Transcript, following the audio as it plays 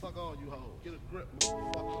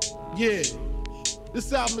Yeah,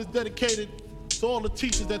 this album is dedicated to all the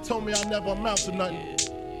teachers that told me I never amount to nothing.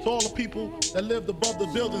 To all the people that lived above the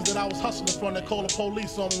buildings that I was hustling from that called the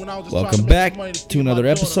police on me when I was just Welcome back to another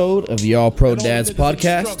episode of the All Pro Dads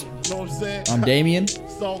podcast. I'm Damien.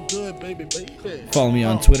 Follow me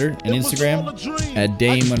on Twitter and Instagram at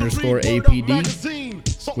Dame_APD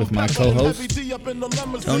with my co-host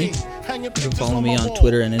Tony. You can follow me on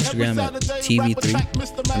Twitter and Instagram at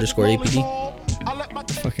TV3_APD.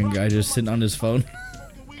 Fucking guy just sitting on his phone.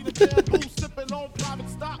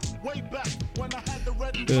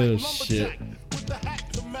 Oh shit.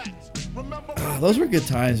 Oh, those were good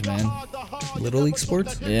times, man. Little League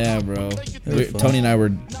sports? Yeah, bro. Tony and I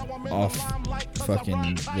were off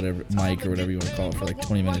fucking whatever, mic or whatever you want to call it, for like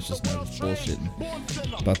 20 minutes just now, just bullshitting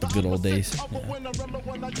about the good old days. Yeah.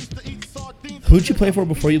 Who'd you play for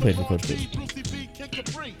before you played for Coach Pitch?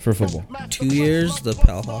 For football? 2 years, the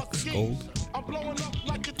Pal Hawks Gold.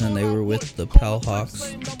 And they were with the Pal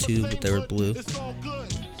Hawks too, but they were blue.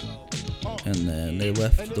 And then they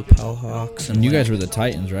left the Pal Hawks. And you guys were the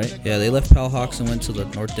Titans, right? Yeah, they left Pal Hawks and went to the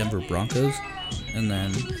North Denver Broncos. And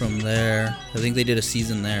then from there, I think they did a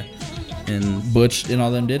season there. And Butch and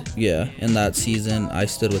all them did? Yeah, in that season, I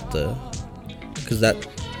stood with the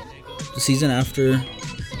season after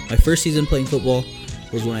my first season playing football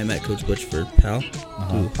was when I met Coach Butch for Pal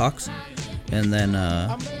Hawks. And then,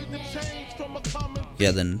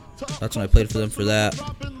 then that's when I played for them for that.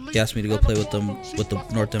 He asked me to go play with them with the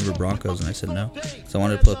North Denver Broncos, and I said no. So I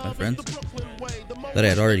wanted to play with my friends that I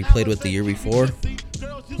had already played with the year before.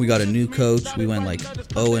 We got a new coach. We went like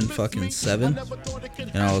 0-7,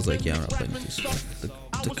 and I was like, yeah, I'm not playing with this.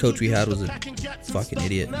 The coach we had was a fucking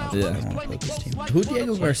idiot. And I was like, I don't want to play with this team. Who did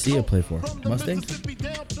Diego Garcia play for? Mustangs?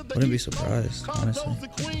 Wouldn't be surprised, honestly.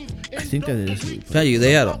 I think that is. Tell you,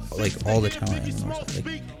 they had like all the talent in the North Side.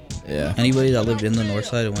 Like, yeah. Anybody that lived in the North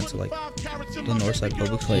Side and went to like the North Side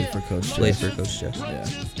public played for Coach Jess. Yeah.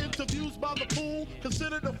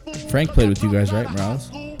 Frank played with you guys, right,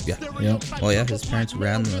 Morales? Yeah. Yep. Well, yeah, his parents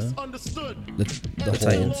ran the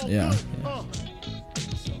Titans. Yeah.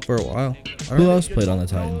 For a while. Who else played on the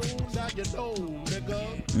Titans?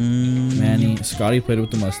 Manny. Scotty played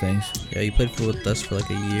with the Mustangs. Yeah, he played with us for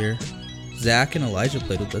like a year. Zach and Elijah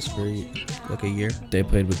played with us for like a year. They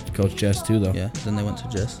played with Coach Jess too, though. Yeah, then they went to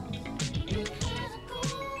Jess.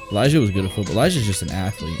 Elijah was good at football. Elijah's just an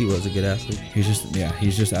athlete. He was a good athlete. He's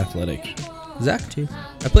just athletic. Zach too.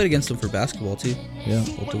 I played against him for basketball too. Yeah.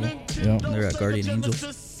 Both of them. Yeah. They're at Guardian Angel.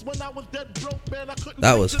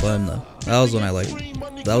 That was fun though. That was when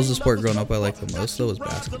that was the sport growing up I liked the most though, was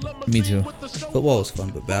basketball. Me too. Football was fun,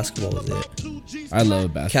 but basketball was it. I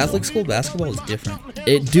love basketball. Catholic school basketball was different.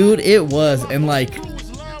 It was. And like,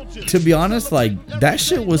 to be honest, like, that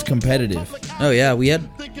shit was competitive. Oh yeah, we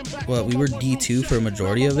were D2 for a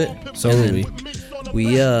majority of it. So were we.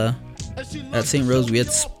 We at St. Rose, we had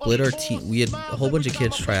split our team. We had a whole bunch of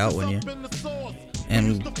kids try out one year,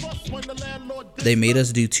 and they made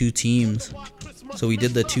us do 2 teams. So we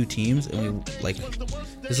did the 2 teams, and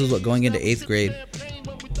this was what, going into 8th grade.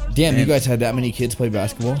 Damn, you guys had that many kids play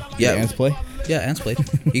basketball? Yeah. Ants play? Yeah, Ants played.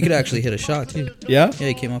 He could actually hit a shot too. Yeah? Yeah,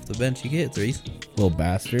 he came off the bench. He could hit threes. Little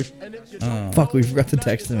bastard. Fuck, we forgot to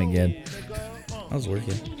text him again. I was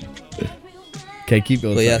working. Okay, keep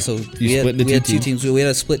going. But yeah, so we had 2 teams. We had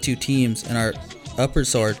to split 2 teams, and our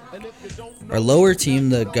lower team,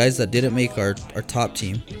 the guys that didn't make our top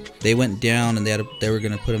team, they went down, and they were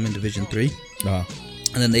gonna put them in Division 3. And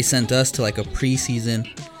then they sent us to like a preseason,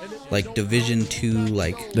 like Division 2,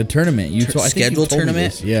 like the tournament. Scheduled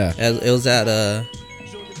tournament. Yeah. It was at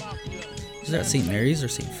was it at St. Mary's or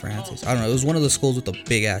St. Francis? I don't know. It was one of the schools with a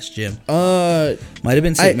big ass gym. Might have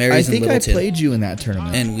been St. Mary's. I think I played you in that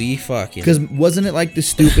tournament. And we fucking, because wasn't it like the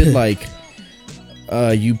stupid like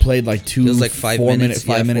you played like 2 it was like 5 minutes,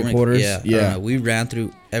 5 minute quarters. Yeah. We ran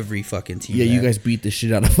through every fucking team. Yeah, you guys beat the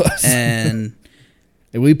shit out of us. And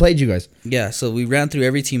we played you guys. Yeah, so we ran through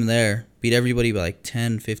every team there, beat everybody by like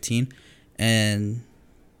 10, 15, and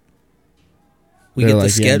we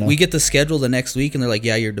get the schedule the next week, and they're like,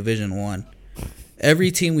 yeah, you're Division 1.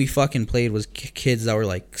 Every team we fucking played was kids that were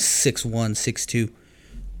like 6'1", 6'2".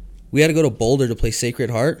 We had to go to Boulder to play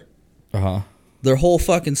Sacred Heart. Their whole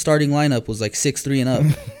fucking starting lineup was like 6'3" and up.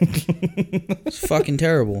 It's fucking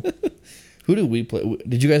terrible. Who did we play?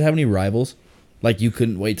 Did you guys have any rivals? Like, you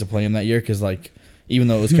couldn't wait to play them that year? Because, like, even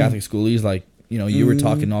though it was Catholic schoolies, like, you know, you were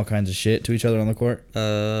talking all kinds of shit to each other on the court.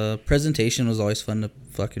 Presentation was always fun to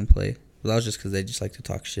fucking play. But that was just because they just like to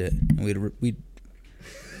talk shit. And we'd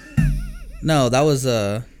No, that was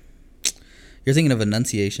you're thinking of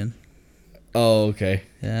Annunciation. Oh, okay.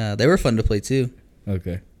 Yeah, they were fun to play too.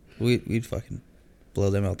 Okay. We'd fucking blow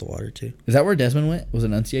them out the water too. Is that where Desmond went? Was it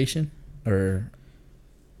Annunciation? Or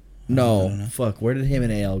no, fuck. Where did him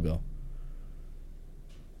and AL go?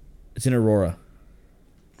 It's in Aurora.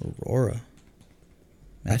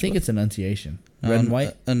 I think it's Annunciation. Red and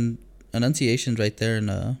white. Annunciation's right there in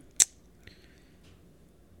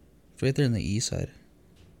it's right there in the east side.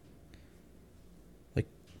 Like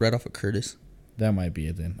right off of Curtis. That might be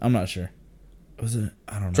it then. I'm not sure. Was it?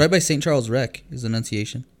 I don't know. It's right by St. Charles Rec is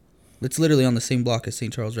Annunciation. It's literally on the same block as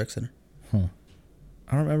St. Charles Rec Center. Huh.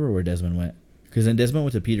 I don't remember where Desmond went. Because then Desmond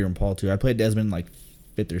went to Peter and Paul too. I played Desmond in like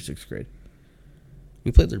 5th or 6th grade.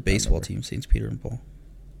 We played their baseball team, St. Peter and Paul.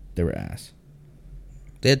 They were ass.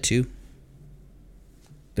 They had 2.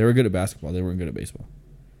 They were good at basketball. They weren't good at baseball.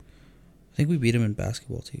 I think we beat them in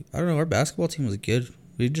basketball too. I don't know. Our basketball team was good.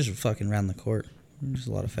 We just fucking ran the court. Just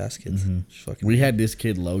a lot of fast kids. Mm-hmm. We had this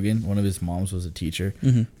kid, Logan. One of his moms was a teacher.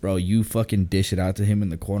 Mm-hmm. Bro, you fucking dish it out to him in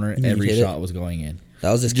the corner. Every shot was going in.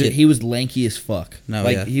 That was this kid. He was lanky as fuck. No,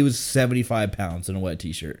 yeah. He was 75 pounds in a wet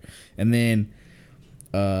t-shirt. And then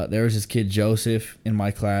there was this kid, Joseph, in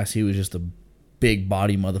my class. He was just a big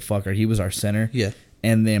body motherfucker. He was our center. Yeah.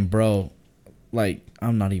 And then, bro, like,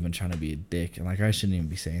 I'm not even trying to be a dick. And, like, I shouldn't even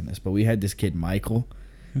be saying this. But we had this kid, Michael,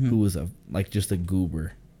 who was just a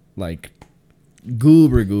goober. Like,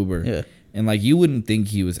 goober. Yeah. And, like, you wouldn't think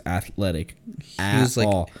he was athletic at was, like,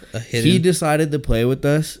 all. a hidden... He decided to play with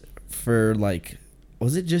us for, like,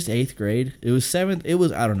 was it just 8th grade? It was 7th. It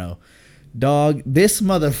was, I don't know. Dog, this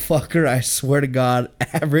motherfucker, I swear to God,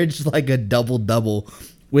 averaged, like, a double-double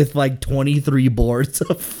with, like, 23 boards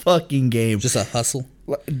a fucking game. Just a hustle?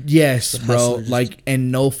 Yes, bro. Like,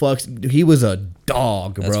 and no fucks. He was a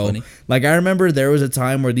dog, bro. That's funny. Like, I remember there was a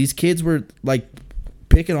time where these kids were, like,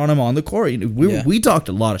 picking on him on the court. We talked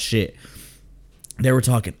a lot of shit. They were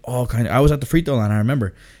talking all kind of... I was at the free throw line, I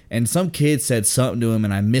remember. And some kid said something to him,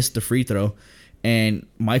 and I missed the free throw. And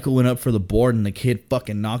Michael went up for the board, and the kid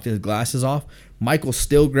fucking knocked his glasses off. Michael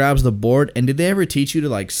still grabs the board. And did they ever teach you to,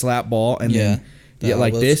 like, slap ball and then... Yeah,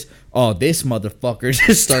 like this. Oh, this motherfucker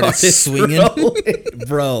just started swinging.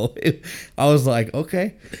 Bro, I was like,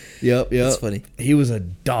 okay. Yep. That's funny. He was a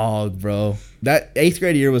dog, bro. That 8th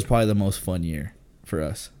grade year was probably the most fun year for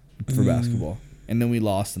us for basketball. And then we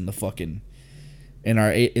lost in the fucking... In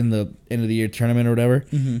the end of the year tournament or whatever.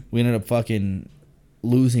 Mm-hmm. We ended up fucking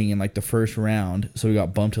losing in, like, the first round. So we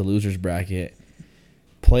got bumped to loser's bracket.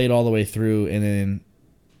 Played all the way through. And then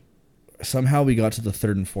somehow we got to the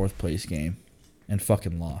 3rd and 4th place game. And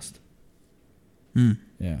fucking lost.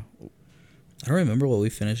 Yeah. I don't remember what we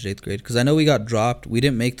finished 8th grade. Because I know we got dropped. We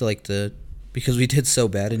didn't make because we did so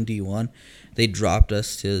bad in D1. They dropped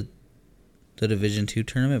us to the Division 2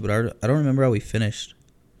 tournament. But I don't remember how we finished.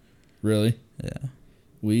 Really? Yeah.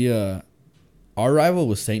 We, our rival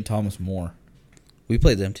was St. Thomas More. We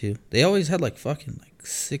played them too. They always had like fucking like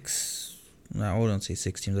 6... No, I wouldn't say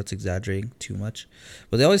 6 teams. That's exaggerating too much.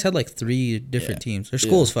 But they always had like 3 different teams. Their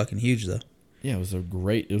school was fucking huge though. Yeah,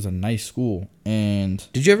 it was a nice school. And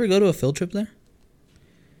did you ever go to a field trip there?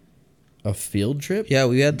 A field trip? Yeah,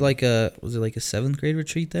 we had like was it like a 7th grade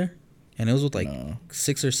retreat there? And it was with like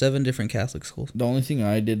 6 or 7 different Catholic schools. The only thing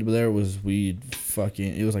I did there was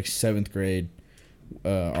it was like 7th grade.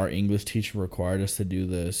 Our English teacher required us to do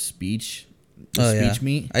the speech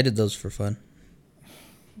meet. I did those for fun.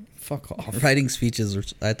 Fuck off. Writing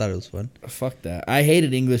speeches, I thought it was fun. Fuck that. I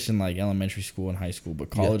hated English in like elementary school and high school,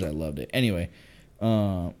 but college I loved it. Anyway,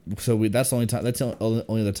 that's the only time. That's the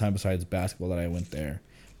only other time besides basketball that I went there.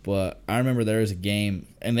 But I remember there was a game,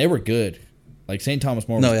 and they were good. Like St. Thomas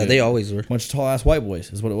More. Was good. They always were. Bunch of tall ass white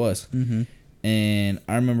boys is what it was. Mm-hmm. And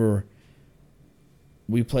I remember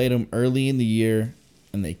we played them early in the year,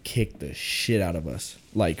 and they kicked the shit out of us.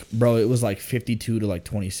 Like, bro, it was like 52 to like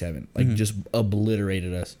 27. Like, just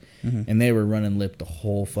obliterated us. Mm-hmm. And they were running lip the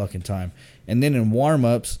whole fucking time. And then in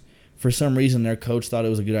warm-ups, for some reason, their coach thought it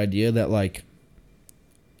was a good idea that, like,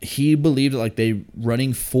 he believed that, like, they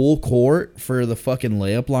running full court for the fucking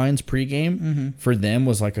layup lines pregame for them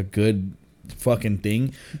was, like, a good fucking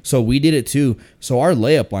thing. So we did it, too. So our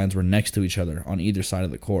layup lines were next to each other on either side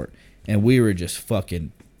of the court. And we were just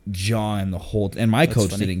fucking jawing the whole... And my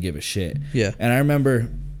coach didn't give a shit. Yeah. And I remember...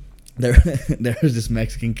 There was this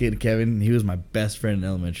Mexican kid, Kevin. He was my best friend in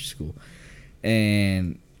elementary school.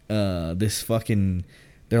 And this fucking...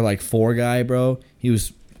 They're like 4 guy, bro. He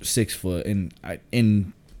was 6 foot. And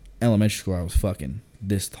in elementary school, I was fucking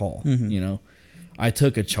this tall, you know? I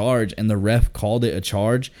took a charge, and the ref called it a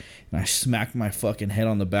charge. And I smacked my fucking head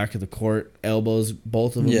on the back of the court. Elbows,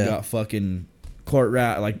 both of them got fucking court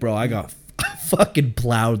rat. Like, bro, I got fucking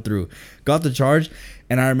plowed through. Got the charge.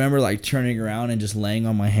 And I remember like turning around and just laying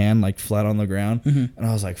on my hand like flat on the ground. And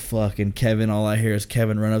I was like, fucking Kevin. All I hear is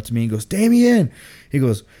Kevin run up to me and goes, Damien. He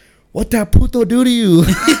goes, what that puto do to you?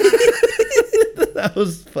 That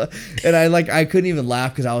was fun. And I couldn't even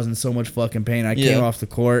laugh because I was in so much fucking pain. I came off the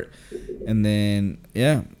court. And then,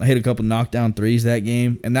 I hit a couple knockdown threes that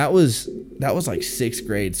game. And that was like 6th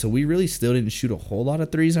grade. So we really still didn't shoot a whole lot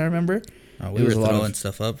of threes, I remember. Oh, we were throwing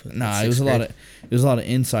stuff up. Nah, it was a lot of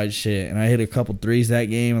inside shit. And I hit a couple threes that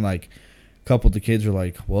game. And like a couple of the kids were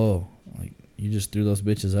like, whoa, like you just threw those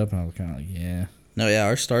bitches up. And I was kind of like, yeah. No, yeah,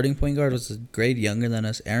 our starting point guard was a grade younger than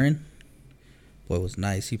us, Aaron. Boy, it was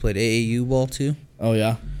nice. He played AAU ball too. Oh,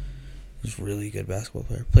 yeah? He was a really good basketball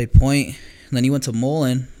player. Played point. And then he went to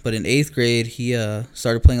Mullen, but in 8th grade, he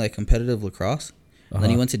started playing like competitive lacrosse. And then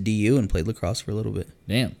he went to DU and played lacrosse for a little bit.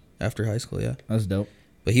 Damn. After high school, yeah. That's dope.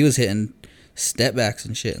 But he was hitting step backs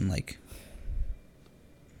and shit. And like,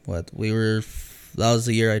 that was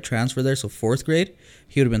the year I transferred there. So 4th grade,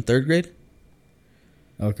 he would have been 3rd grade.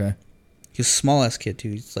 Okay. He's a small ass kid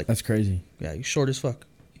too. He's like, that's crazy. Yeah, he's short as fuck.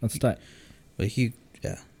 That's tight. But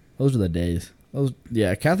those were the days.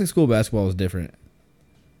 Catholic school basketball was different.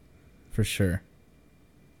 For sure.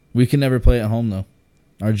 We could never play at home though.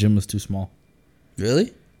 Our gym was too small.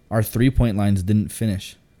 Really? Our 3-point lines didn't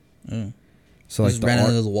finish. Oh. So like just ran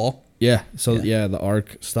into the wall? Yeah. So the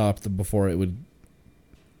arc stopped before it would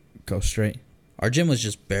go straight. Our gym was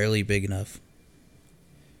just barely big enough.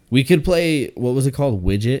 We could play, what was it called?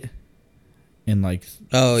 Widget? In like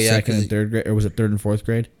 2nd and 3rd grade, or was it 3rd and 4th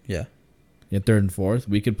grade? Yeah. Yeah, 3rd and 4th.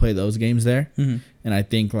 We could play those games there. Mm-hmm. And I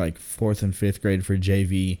think like 4th and 5th grade for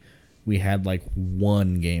JV, we had like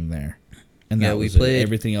one game there. And that was it.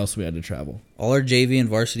 Everything else we had to travel. All our JV and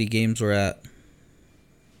varsity games were at,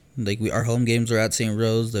 our home games were at St.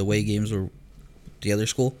 Rose. The away games were the other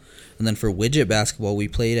school. And then for widget basketball, we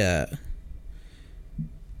played at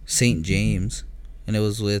St. James. And it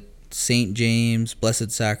was with St. James,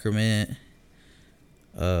 Blessed Sacrament,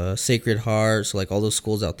 Sacred Heart, so like all those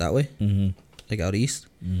schools out that way, like out east.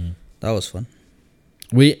 That was fun.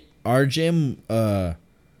 Our gym, because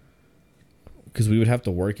we would have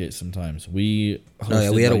to work it sometimes. We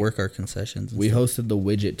had to work our concessions. We hosted the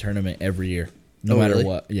widget tournament every year, no matter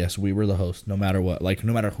what. Yes, we were the host, no matter what. Like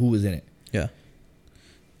no matter who was in it. Yeah,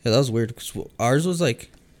 that was weird because ours was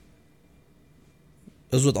like,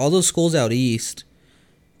 it was with all those schools out east,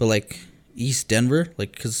 but like East Denver,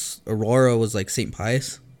 like, because Aurora was like St.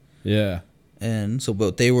 Pius. Yeah. And so,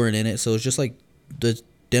 but they weren't in it. So it's just like the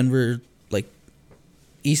Denver, like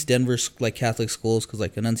East Denver, like Catholic schools, because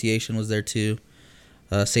like Annunciation was there too.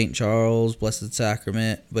 St. Charles, Blessed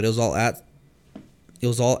Sacrament, but it was all at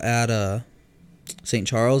St.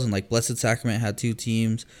 Charles, and like Blessed Sacrament had 2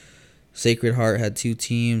 teams. Sacred Heart had 2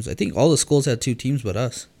 teams. I think all the schools had 2 teams but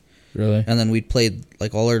us. Really? And then we played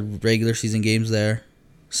like all our regular season games there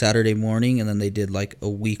Saturday morning, and then they did like a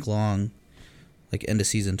week-long like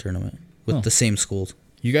end-of-season tournament with the same schools.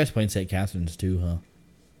 You guys played St. Catherine's too, huh?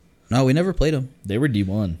 No, we never played them. They were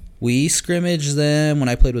D1. We scrimmaged them when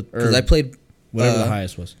I played with... Because I played... Whatever the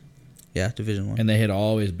highest was. Yeah, Division 1. And they had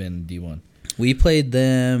always been D1. We played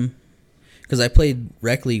them... Because I played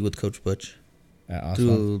rec league with Coach Butch. At Oswald?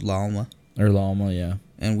 Through La Alma. Or La Alma, yeah.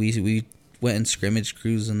 And we went and scrimmaged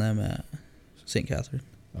cruising them at St. Catherine.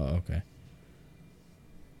 Oh, okay.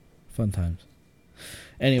 Fun times.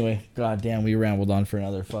 Anyway, goddamn, we rambled on for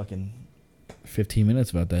another fucking 15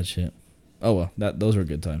 minutes about that shit. Oh well, those were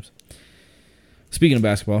good times. Speaking of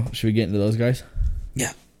basketball, should we get into those guys?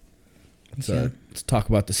 Yeah. Let's talk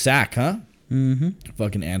about the sack, huh? Mm-hmm.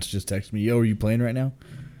 Fucking Ants just texted me, yo, are you playing right now?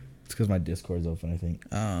 It's because my Discord's open, I think.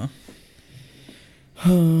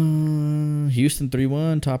 Houston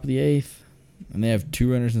 3-1, top of the 8th. And they have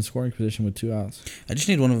 2 runners in scoring position with 2 outs. I just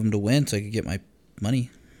need one of them to win so I could get my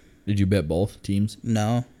money. Did you bet both teams?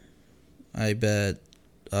 No. I bet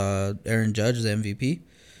Aaron Judge is the MVP.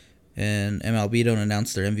 And MLB don't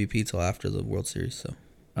announce their MVP till after the World Series, so.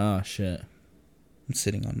 Oh, shit. I'm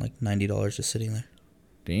sitting on like $90 just sitting there.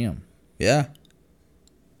 Damn. Yeah.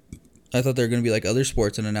 I thought they were going to be like other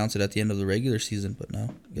sports and announce it at the end of the regular season, but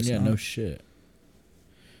no. Guess not. No shit.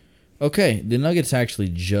 Okay, the Nuggets actually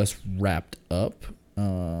just wrapped up.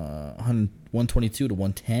 122 to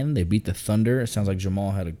 110. They beat the Thunder. It sounds like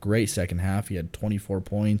Jamal had a great second half. He had 24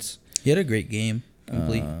 points. He had a great game.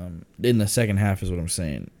 Complete. In the second half is what I'm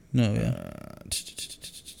saying. No, yeah.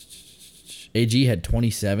 AG had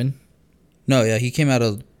 27. No, yeah, he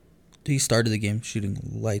started the game shooting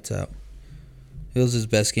lights out. It was his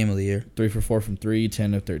best game of the year. 3 for 4 from 3,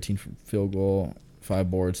 10 of 13 from field goal,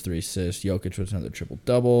 5 boards, 3 assists. Jokic was another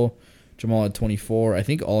triple-double. Jamal had 24. I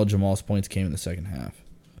think all of Jamal's points came in the second half.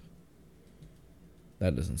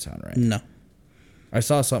 That doesn't sound right. No. I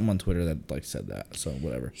saw something on Twitter that like said that, so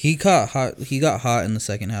whatever. He got hot in the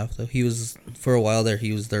second half though. He was for a while there.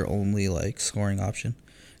 He was their only like scoring option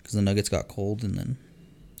because the Nuggets got cold and then.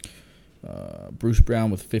 Bruce Brown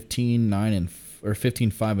with 15,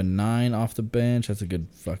 5 and 9 off the bench. That's a good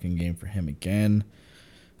fucking game for him again.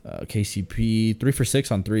 KCP 3 for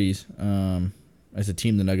 6 on threes. As a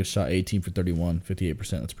team, the Nuggets shot 18 for 31, 58%.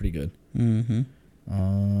 That's pretty good. Mm-hmm.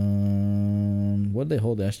 What did they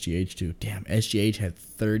hold SGH to? Damn, SGH had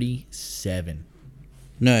 37.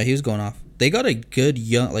 No, he was going off. They got a good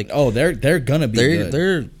young like. Oh, they're gonna be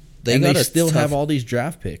good. They still have all these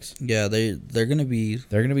draft picks. Yeah, they're gonna be.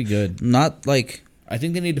 They're gonna be good. Not like. I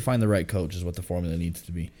think they need to find the right coach. Is what the formula needs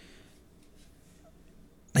to be.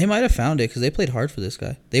 They might have found it because they played hard for this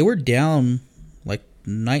guy. They were down like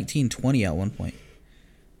 19-20 at one point,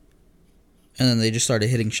 and then they just started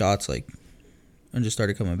hitting shots like. And just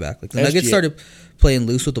started coming back. Like the Nuggets started playing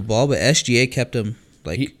loose with the ball, but SGA kept him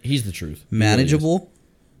like he's the truth, manageable,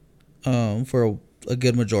 really for a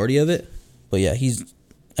good majority of it. But yeah,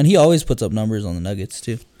 he always puts up numbers on the Nuggets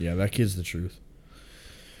too. Yeah, that kid's the truth.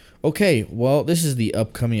 Okay, well, this is the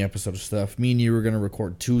upcoming episode of stuff. Me and you were gonna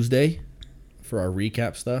record Tuesday for our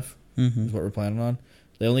recap stuff. Mm-hmm. Is what we're planning on.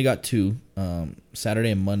 They only got 2,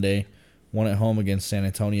 Saturday and Monday. One at home against San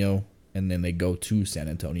Antonio, and then they go to San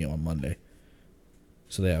Antonio on Monday.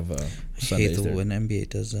 So they have Sundays. I hate when NBA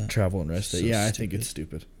does that. Travel and rest day. So yeah, stupid. I think it's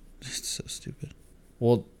stupid. It's so stupid.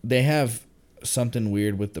 Well, they have something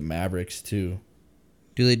weird with the Mavericks too.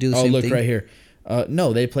 Do they do the same thing? Oh, look right here.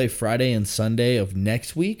 No, they play Friday and Sunday of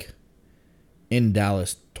next week in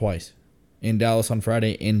Dallas twice. In Dallas on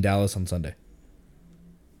Friday, in Dallas on Sunday.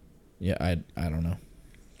 Yeah, I don't know.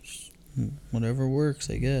 Whatever works,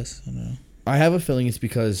 I guess. I don't know. I have a feeling it's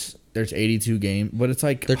because there's 82 games, but it's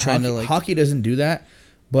like they're trying to like hockey doesn't do that,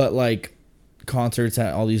 but like concerts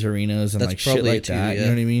at all these arenas and like shit like that. Yeah. You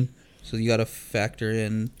know what I mean? So you got to factor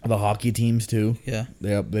in the hockey teams too. Yeah,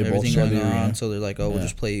 they everything both share going the arena. on. So they're like, oh, we'll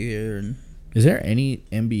just play here. And is there any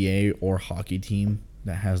NBA or hockey team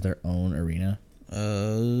that has their own arena?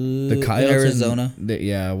 The Coyotes in Arizona.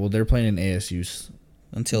 They're playing in ASU's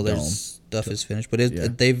until their stuff is finished. But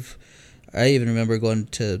I even remember going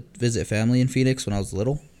to visit family in Phoenix when I was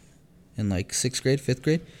little, in like 6th grade, 5th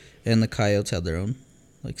grade, and the Coyotes had their own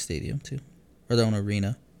like stadium too, or their own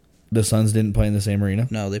arena. The Suns didn't play in the same arena?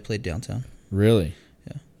 No, they played downtown. Really?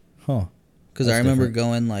 Yeah. Huh. Because I remember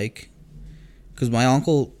going like, because my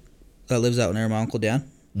uncle that lives out near my Uncle Dan,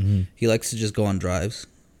 he likes to just go on drives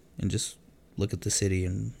and just look at the city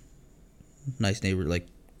and nice neighbor. Like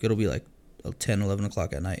it'll be like 10, 11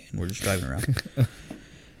 o'clock at night, and we're just driving around.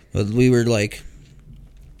 But we were like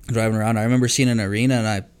driving around. I remember seeing an arena, and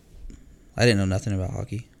I didn't know nothing about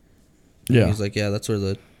hockey. Yeah. He was like, yeah, that's where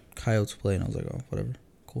the Coyotes play. And I was like, oh, whatever.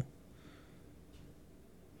 Cool.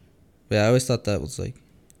 But yeah, I always thought that was like,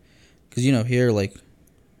 because, you know, here, like,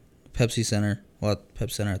 Pepsi Center,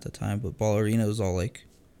 Pep Center at the time, but Ball Arena was all like,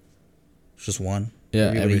 just one. Yeah,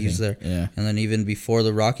 everybody used there. Yeah. And then even before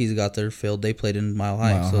the Rockies got their field, they played in Mile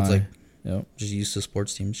High. So it's like, just used to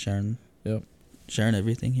sports teams sharing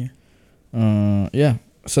everything here. Yeah.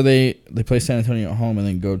 So they play San Antonio at home and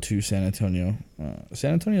then go to San Antonio.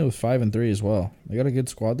 San Antonio was 5-3 as well. They got a good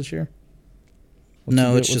squad this year.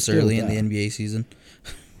 It's just early in the NBA season.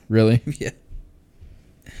 Really? Yeah.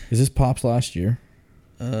 Is this Pop's last year?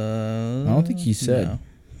 I don't think he said. No.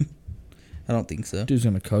 I don't think so. Dude's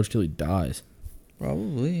gonna coach till he dies.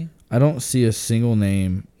 Probably. I don't see a single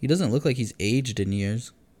name. He doesn't look like he's aged in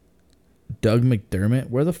years. Doug McDermott?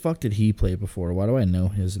 Where the fuck did he play before? Why do I know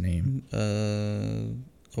his name?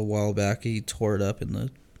 A while back, he tore it up in the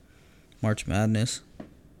March Madness.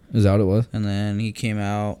 Is that what it was? And then he came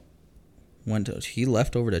out, he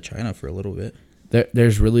left over to China for a little bit.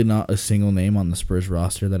 There's really not a single name on the Spurs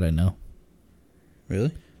roster that I know.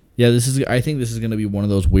 Really? Yeah, I think this is going to be one of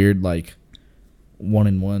those weird, like,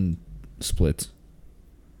 1-in-1 splits.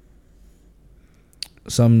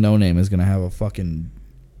 Some no-name is going to have a fucking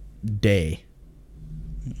day.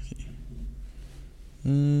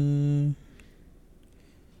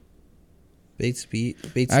 Bates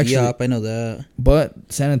Diop, I know that.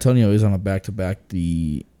 But San Antonio is on a back-to-back.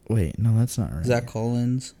 Wait, no, that's not right. Zach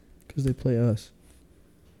Collins. Because they play us.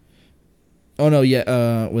 Oh, no,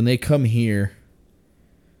 yeah. When they come here,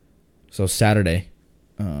 so Saturday,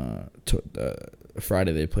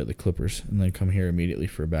 Friday they play the Clippers, and they come here immediately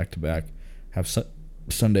for a back-to-back, have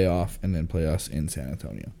Sunday off, and then play us in San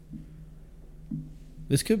Antonio.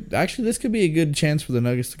 This could be a good chance for the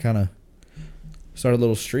Nuggets to kind of start a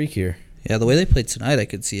little streak here. Yeah, the way they played tonight, I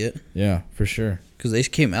could see it. Yeah, for sure. Because they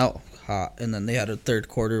came out hot, and then they had a third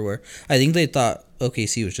quarter where I think they thought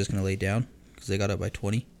OKC was just going to lay down because they got up by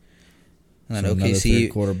 20. And then OKC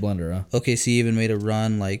third quarter blunder, huh? OKC even made a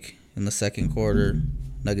run like in the second quarter.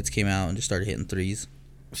 Nuggets came out and just started hitting threes.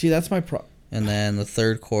 See, that's my problem. And then the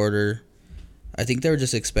third quarter, I think they were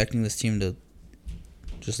just expecting this team to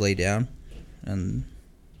just lay down, and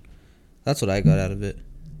that's what I got out of it.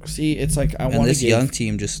 See, it's like I want to. And this young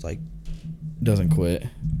team just like doesn't quit.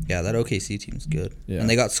 Yeah, that OKC team's good. Yeah. And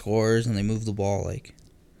they got scores and they move the ball like.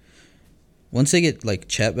 Once they get like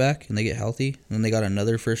Chet back and they get healthy, and then they got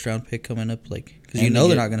another first round pick coming up, like because they're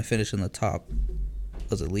not going to finish in the top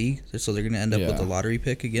of the league, so they're going to end up with a lottery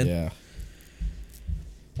pick again. Yeah.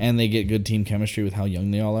 And they get good team chemistry with how young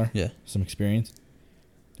they all are. Yeah. Some experience.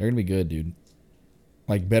 They're going to be good, dude.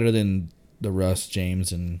 Like, better than the Russ,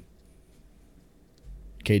 James, and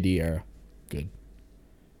KD era. Good.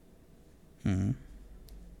 Mm-hmm.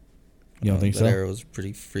 You don't think so? That era was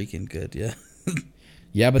pretty freaking good, yeah.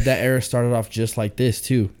 Yeah, but that era started off just like this,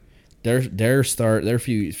 too. Their first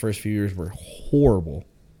few years were horrible.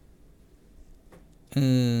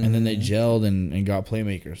 And then they gelled and got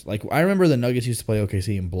playmakers. Like, I remember the Nuggets used to play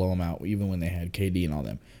OKC and blow them out, even when they had KD and all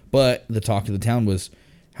them. But the talk of the town was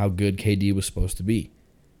how good KD was supposed to be.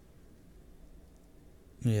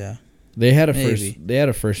 Yeah. They had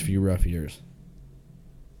a first few rough years.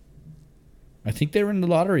 I think they were in the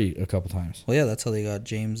lottery a couple times. Well, yeah, that's how they got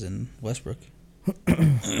James and Westbrook.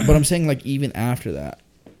 But I'm saying, like, even after that.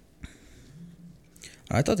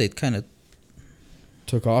 I thought they kind of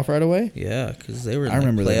took off right away? Yeah, because they were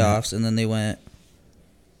in the playoffs, and then they went.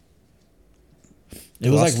 It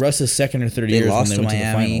was like Russ's second or third years when they went to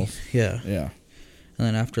the finals. Yeah. Yeah. And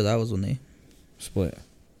then after that was when they split.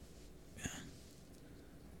 Yeah.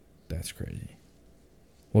 That's crazy.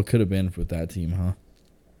 What could have been with that team, huh?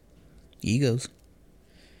 Egos.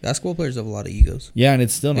 Basketball players have a lot of egos. Yeah, and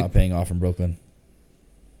it's still not paying off in Brooklyn.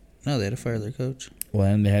 No, they had to fire their coach. Well,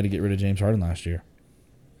 and they had to get rid of James Harden last year.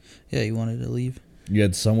 Yeah, he wanted to leave. You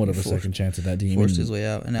had somewhat of a second chance at that team. Forced his way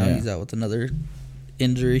out, and now he's out with another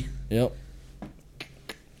injury. Yep.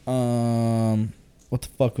 What the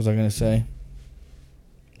fuck was I going to say?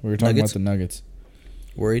 We were talking about the Nuggets.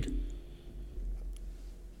 Worried?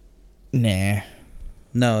 Nah.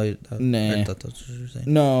 No, I thought that's what you were saying.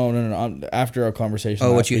 No. After our conversation.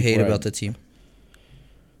 Oh, what you hate about the team?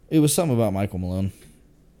 It was something about Michael Malone.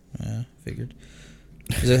 Yeah, figured.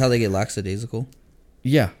 Is that how they get lackadaisical?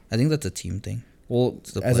 Yeah. I think that's a team thing. Well,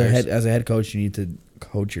 as a head coach, you need to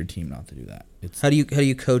coach your team not to do that. How do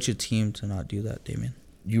you coach a team to not do that, Damien?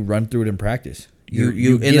 You run through it in practice.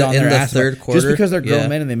 You get on their ass third quarter. Just because they're grown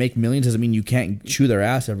men and they make millions doesn't mean you can't chew their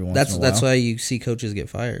ass every once in a while. That's why you see coaches get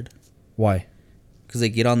fired. Why? Because they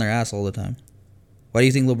get on their ass all the time. Why do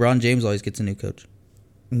you think LeBron James always gets a new coach?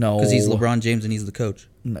 No. Because he's LeBron James and he's the coach.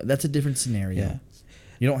 No, that's a different scenario. Yeah.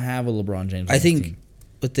 You don't have a LeBron James on I think team.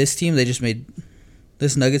 With this team, they just made...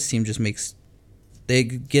 This Nuggets team just makes... They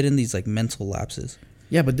get in these, like, mental lapses.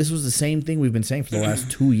 Yeah, but this was the same thing we've been saying for the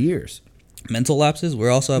last 2 years. Mental lapses? We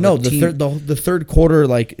also have a team... the third quarter,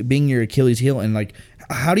 like, being your Achilles heel, and, like,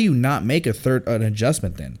 how do you not make an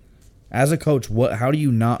adjustment then? As a coach, how do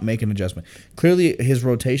you not make an adjustment? Clearly, his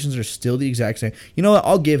rotations are still the exact same. You know what?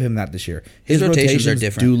 I'll give him that this year. His rotations are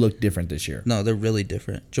different. Do look different this year. No, they're really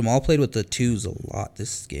different. Jamal played with the twos a lot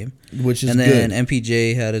this game. Which is good. And then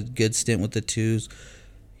MPJ had a good stint with the twos.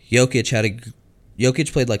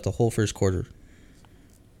 Jokic played like the whole first quarter.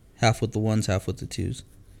 Half with the ones, half with the twos.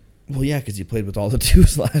 Well, yeah, because he played with all the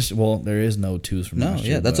twos last year. Well, there is no twos from last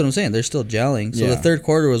year. Yeah, that's what I'm saying. They're still gelling. So the third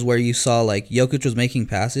quarter was where you saw, like, Jokic was making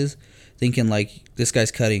passes, thinking, like, this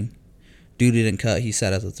guy's cutting. Dude didn't cut. He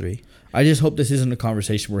sat at the three. I just hope this isn't a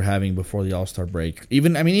conversation we're having before the All-Star break.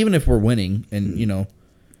 Even if we're winning, and, you know.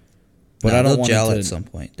 But I don't want gel at some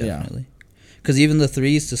point, definitely. Because even the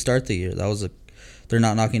threes to start the year, they're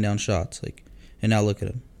not knocking down shots. Like, and now look at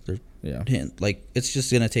them. They're hitting, like, it's just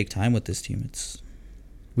going to take time with this team.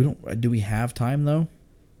 Do we have time, though?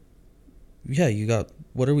 Yeah, you got...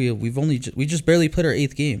 What are we... We just barely played our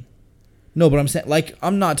 8th game. No, but I'm saying... Like,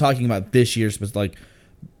 I'm not talking about this year's, but, like...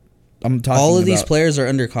 I'm talking all of these players are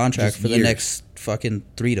under contract for the next fucking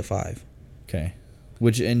 3 to 5. Okay.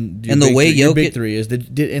 And the way your big three is...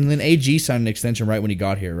 and then AG signed an extension right when he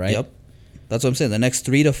got here, right? Yep. That's what I'm saying. The next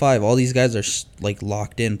 3 to 5, all these guys are, like,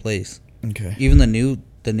 locked in place. Okay. Even the new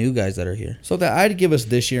guys that are here. So that I'd give us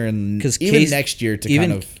this year and even next year to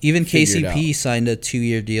even KCP signed a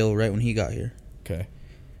 2-year deal right when he got here. Okay.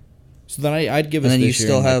 So then I'd give us. And then this you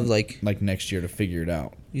year still have like next year to figure it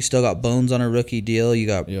out. You still got Bones on a rookie deal. You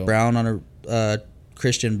got Brown on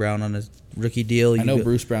Christian Brown on a rookie deal. I know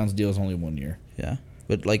Bruce Brown's deal is only 1 year. Yeah,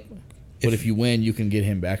 but like, if you win, you can get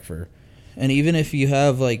him back for. And even if you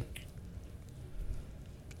have like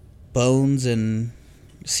Bones and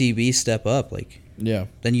CB step up, like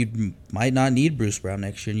then you might not need Bruce Brown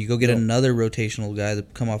next year, and you go get another rotational guy to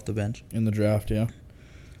come off the bench in the draft. Yeah,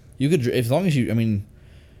 you could, as long as you. I mean,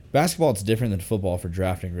 basketball it's different than football for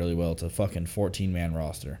drafting really well. It's a fucking 14-man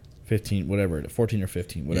roster, 15, whatever, 14 or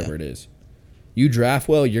 15, whatever it is. You draft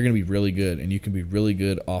well, you're gonna be really good, and you can be really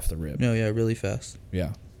good off the rip. No, yeah, really fast.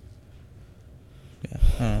 Yeah. Yeah.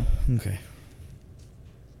 I don't know. Okay.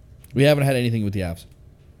 We haven't had anything with the Avs.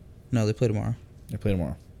 No, they play tomorrow. They play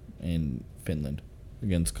tomorrow in Finland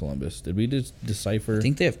against Columbus. Did we just decipher? I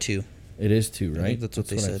think they have 2. It is 2, right? I think that's what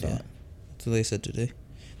they said. Yeah. That's what they said today.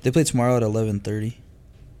 They play tomorrow at 11:30.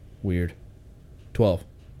 Weird. 12.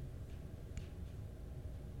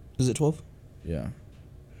 Is it 12? Yeah.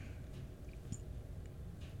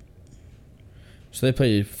 So they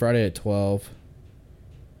play Friday at 12.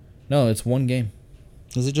 No, it's one game.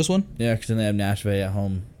 Is it just one? Yeah, because then they have Nashville at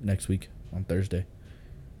home next week on Thursday.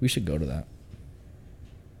 We should go to that.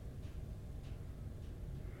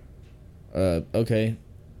 Okay.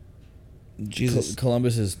 Jesus.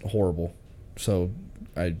 Columbus is horrible, so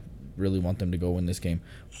I really want them to go win this game.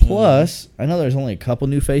 Plus, I know there's only a couple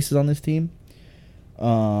new faces on this team.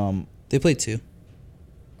 They played 2.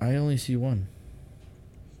 I only see 1.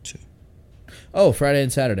 2. Oh, Friday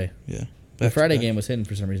and Saturday. Yeah. The Friday game was hidden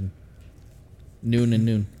for some reason. Noon and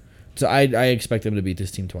noon. So I expect them to beat this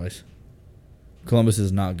team twice. Columbus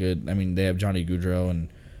is not good. I mean, they have Johnny Gaudreau and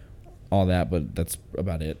all that, but that's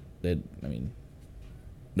about it. They're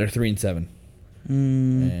 3-7.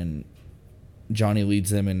 And Johnny leads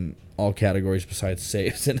them in all categories besides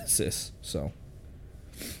saves and assists. So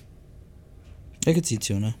I could see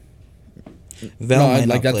Tuna. Val might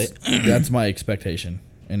not play. That's my expectation,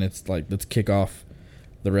 and it's like let's kick off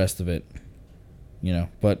the rest of it, you know.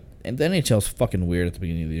 But and the NHL's fucking weird at the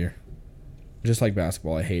beginning of the year, just like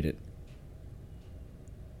basketball. I hate it.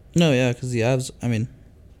 No, yeah, because the Avs. I mean,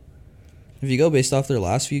 if you go based off their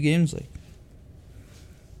last few games, like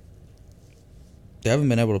they haven't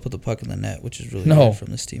been able to put the puck in the net, which is really good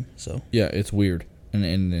from this team. So yeah, it's weird, and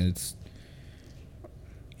it's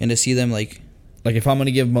to see them like if I'm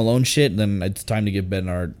gonna give Malone shit, then it's time to give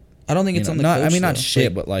Bednard. I don't think it's on the coach. I mean, not though.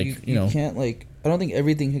 shit, but like you know, you can't like. I don't think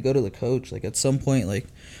everything could go to the coach. Like at some point, like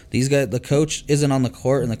these guys, the coach isn't on the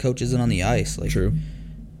court and the coach isn't on the ice. Like true.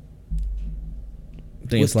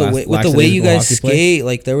 With the way you guys skate,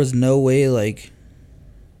 like there was no way. Like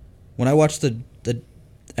when I watched the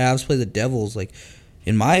Avs play the Devils, like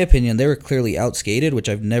in my opinion, they were clearly outskated, which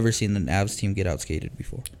I've never seen an Avs team get outskated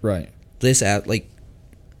before. Right.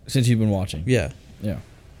 Since you've been watching. Yeah. Yeah.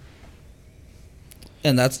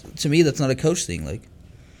 And that's to me, that's not a coach thing. Like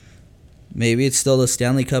maybe it's still the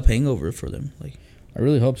Stanley Cup hangover for them. Like I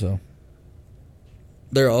really hope so.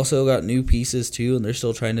 They're also got new pieces too, and they're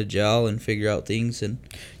still trying to gel and figure out things. And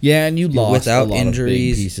yeah, and you lost without a lot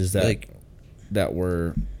injuries, of big pieces that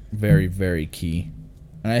were very, very key.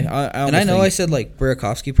 And I know I said like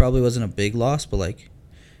Burakovsky probably wasn't a big loss, but like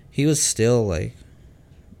he was still like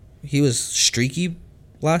he was streaky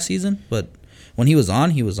last season. But when he was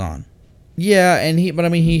on, he was on. Yeah, and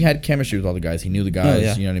he had chemistry with all the guys. He knew the guys. Oh,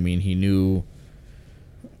 yeah. You know what I mean? He knew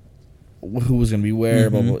who was going to be where,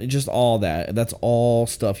 blah, blah, just all that. That's all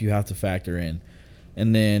stuff you have to factor in.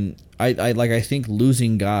 And then I think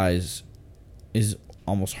losing guys is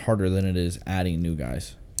almost harder than it is adding new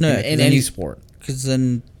guys. No, in any sport. Because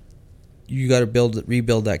then you got to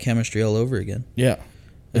rebuild that chemistry all over again. Yeah,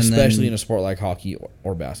 and especially in a sport like hockey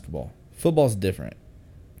or basketball. Football's different.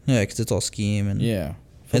 Yeah, because it's all scheme and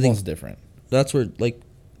football's different. That's where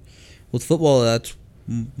with football that's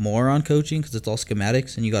more on coaching because it's all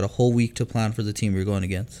schematics and you got a whole week to plan for the team you're going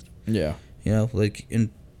against. Yeah. You know, like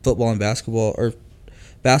in football and basketball, or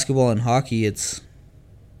basketball and hockey, it's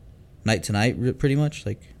night to night pretty much.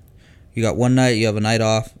 Like you got one night, you have a night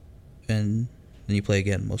off, and then you play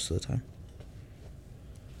again most of the time.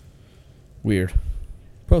 Weird.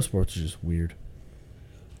 Pro sports is just weird.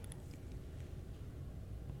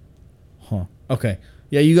 Huh. Okay.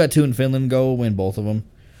 Yeah, you got 2 in Finland. Go win both of them.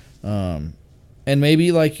 And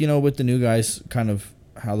maybe, with the new guys, kind of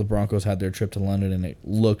how the Broncos had their trip to London, and it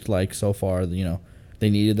looked like so far, they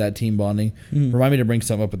needed that team bonding. Remind me to bring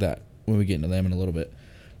something up with that when we get into them in a little bit.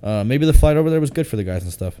 Maybe the flight over there was good for the guys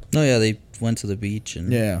and stuff. No, yeah, they went to the beach.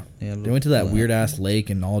 And they went to that weird-ass lake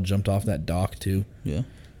and all jumped off that dock, too. Yeah.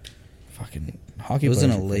 Fucking hockey. It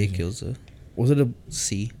wasn't a lake. It was a... Was it a...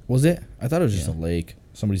 sea. Was it? I thought it was just a lake.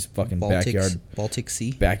 Somebody's fucking Baltic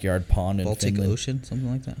Sea. Backyard pond in Baltic Finland. Ocean,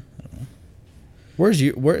 something like that. I don't know.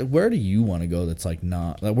 Where do you want to go that's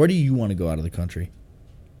not... where do you want to go out of the country?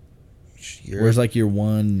 Where's your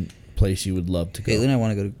one place you would love to go? Haley and I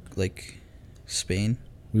want to go to like Spain.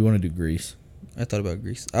 We want to do Greece. I thought about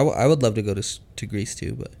Greece. I would love to go to Greece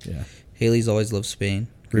too, but yeah. Haley's always loved Spain.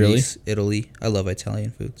 Greece, really? Italy. I love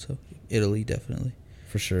Italian food, so Italy definitely.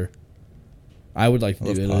 For sure. I would like to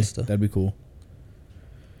do Italy. Pasta. That'd be cool.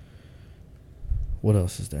 What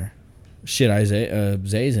else is there? Shit,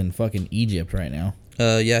 Zay's in fucking Egypt right now.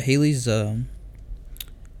 Yeah, Haley's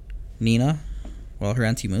Nina. Well, her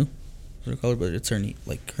Auntie Moo. That's what I call her, but it's her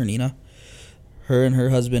Nina. Her and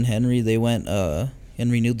her husband Henry, they went and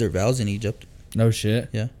renewed their vows in Egypt. No shit.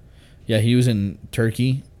 Yeah. Yeah, he was in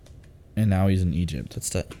Turkey, and now he's in Egypt. That's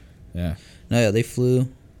that. Yeah. No, yeah, they flew.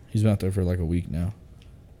 He's been out there for like a week now.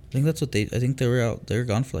 I think that's what I think they were out. They were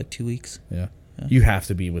gone for like 2 weeks. Yeah. You have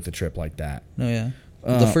to be with a trip like that. No, yeah.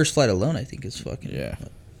 The first flight alone, I think, is fucking. Yeah.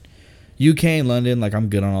 UK and London, like I'm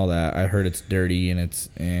good on all that. I heard it's dirty and it's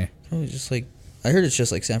Oh, just like I heard it's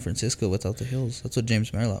just like San Francisco without the hills. That's what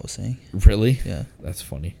James Merlot was saying. Really? Yeah. That's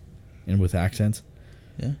funny. And with accents.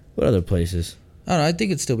 Yeah. What other places? I don't know. I think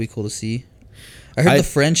it'd still be cool to see. I heard the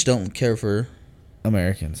French don't care for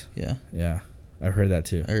Americans. Yeah. Yeah. I've heard that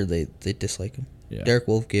too. I heard they dislike them. Yeah. Derek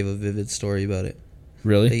Wolf gave a vivid story about it.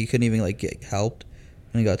 Really? He couldn't even like get helped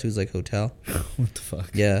when he got to his like hotel. What the fuck?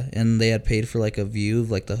 Yeah, and they had paid for like a view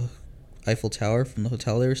of like the Eiffel Tower from the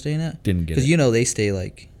hotel they were staying at. Didn't get it. Because they stay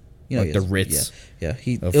like like the Ritz. Yeah.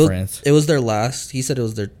 France. It was their last. He said it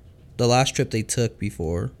was the last trip they took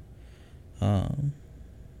before. The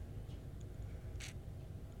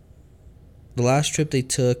last trip they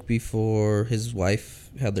took before his wife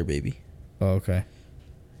had their baby. Oh, okay.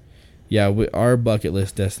 Yeah, our bucket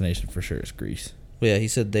list destination for sure is Greece. Well, yeah, he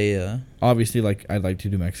said they... Obviously, like, I'd like to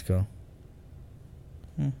do Mexico.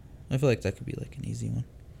 I feel like that could be, like, an easy one.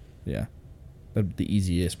 Yeah. The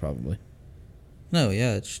easiest, probably. No,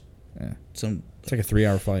 yeah, it's... Yeah. It's like a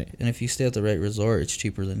 3-hour flight. And if you stay at the right resort, it's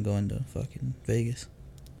cheaper than going to fucking Vegas.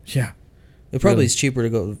 Yeah. It probably is cheaper to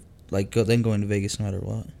go than going to Vegas no matter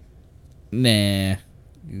what. Nah.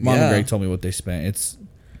 Mom and Greg told me what they spent. It's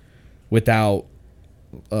without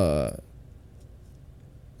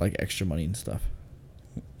like extra money and stuff.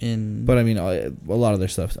 But I mean, a lot of their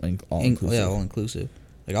stuff's all inclusive. Yeah, all inclusive.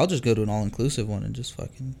 Like I'll just go to an all inclusive one and just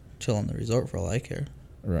fucking chill on the resort for all I care.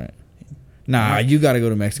 Right. Nah, you got to go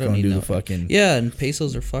to Mexico and do the fucking. Yeah, and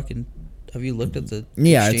pesos are fucking. Have you looked at the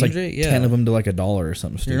it's like rate? 10 of them to like $1 or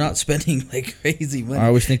something stupid. You're not spending like crazy money. I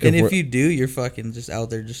always think and if you do, you're fucking just out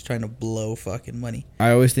there just trying to blow fucking money.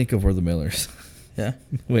 I always think of We're the Millers. Yeah.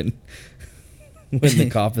 when the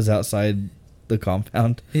cop is outside the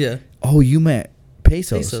compound. Yeah. Oh, you meant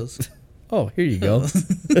pesos. Oh, here you go. So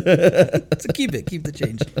keep the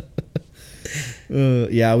change.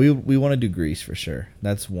 Yeah, we want to do Greece for sure.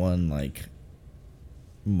 That's one like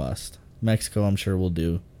must. Mexico, I'm sure we'll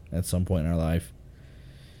do at some point in our life.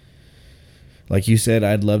 Like you said,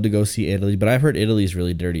 I'd love to go see Italy, but I've heard Italy's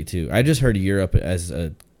really dirty too. I just heard Europe as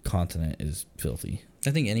a continent is filthy.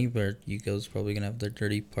 I think anywhere you go is probably gonna have their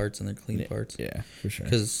dirty parts and their clean parts. Yeah, for sure.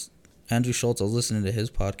 Because Andrew Schultz, I was listening to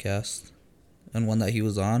his podcast, and one that he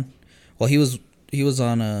was on. Well, he was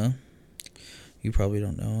on you probably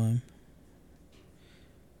don't know him.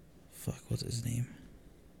 Fuck, what's his name?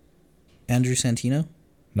 Andrew Santino?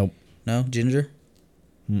 Nope. No? Ginger?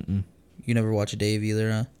 Mm-mm. You never watch Dave either,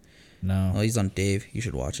 huh? No. Oh, he's on Dave. You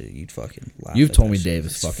should watch it. You'd fucking laugh. You've told me Dave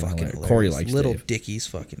is fucking hilarious. Corey likes Little Dave. Dickie's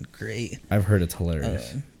fucking great. I've heard it's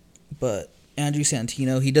hilarious. But Andrew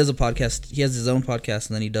Santino, he does a podcast. He has his own podcast,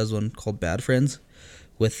 and then he does one called Bad Friends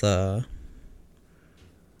with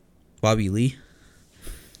Bobby Lee.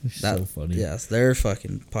 So funny. Yes, their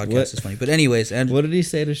fucking podcast is funny. But anyways, Andrew, what did he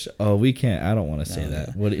say to? Oh, we can't. I don't want to say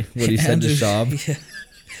that. What he said to Shab?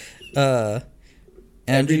 Yeah.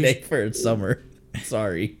 Andrew Nick for summer.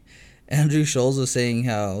 Sorry. Andrew Scholes was saying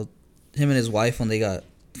how him and his wife, when they got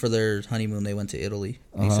for their honeymoon, they went to Italy.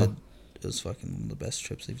 He said it was fucking one of the best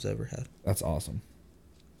trips he's ever had. That's awesome.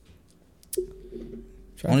 I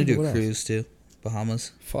want to do a cruise too.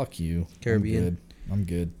 Bahamas. Fuck you. Caribbean. I'm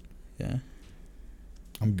good. Yeah.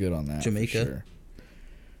 I'm good on that. Jamaica. For sure.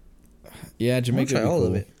 Yeah, Jamaica. I'll try all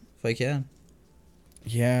of it if I can.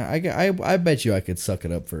 Yeah, I bet you I could suck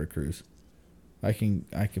it up for a cruise. I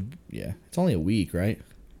could. Yeah, it's only a week, right?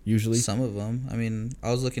 Usually. Some of them. I mean,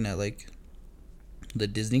 I was looking at like the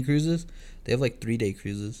Disney cruises. They have like 3-day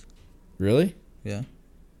cruises. Really? Yeah.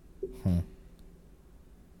 Huh.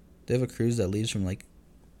 They have a cruise that leaves from like.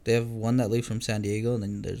 They have one that leaves from San Diego, and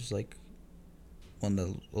then there's like one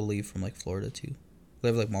that will leave from like Florida too. They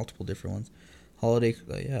have like multiple different ones. Holiday.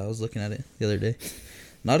 Yeah, I was looking at it the other day.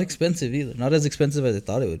 Not expensive either. Not as expensive as I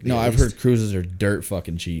thought it would be. No, I've heard cruises are dirt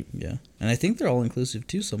fucking cheap. Yeah, and I think they're all inclusive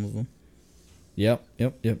too. Some of them. Yep.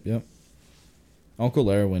 Uncle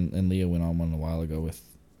Larry and Leah went on one a while ago with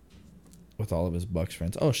all of his Bucks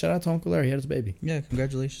friends. Oh, shout out to Uncle Larry. He had his baby. Yeah,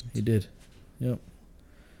 congratulations. He did. Yep.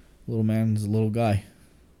 Little man's a little guy.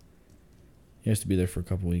 He has to be there for a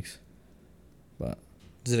couple weeks. But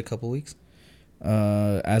is it a couple weeks?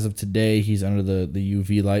 As of today, he's under the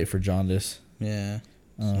UV light for jaundice. Yeah.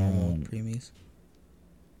 Normal preemies.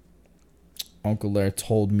 Uncle Larry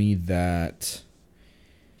told me that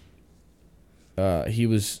he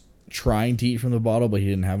was trying to eat from the bottle, but he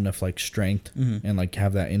didn't have enough like strength and like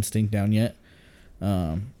have that instinct down yet.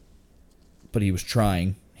 But he was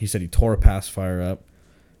trying. He said he tore a pacifier up.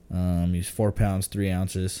 He's 4 pounds 3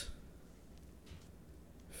 ounces,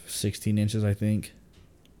 16 inches, I think.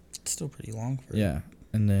 It's still pretty long for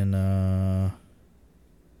And then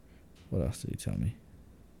what else did he tell me?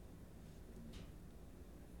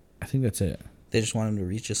 I think that's it. They just want him to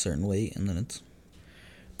reach a certain weight, and then it's...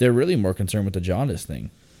 They're really more concerned with the jaundice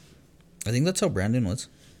thing. I think that's how Brandon was.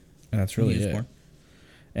 And that's really it. Born.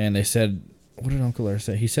 And they said, what did Uncle Larry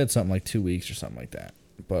say? He said something like 2 weeks or something like that.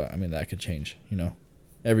 But, I mean, that could change, you know.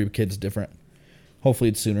 Every kid's different.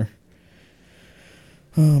 Hopefully it's sooner.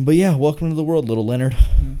 But, yeah, welcome to the world, little Leonard.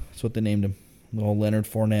 That's what they named him. Little Leonard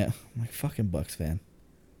Fournette. I'm like, fucking Bucks fan.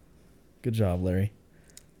 Good job, Larry.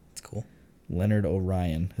 That's cool. Leonard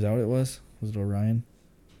Orion. Is that what it was? Was it Orion?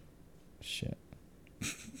 Shit.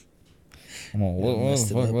 I'm all, what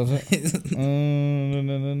the fuck was it?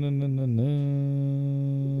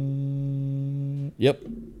 Yep.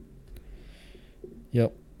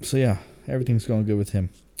 So, yeah, everything's going good with him.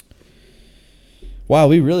 Wow,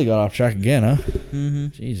 we really got off track again, huh? Mm-hmm.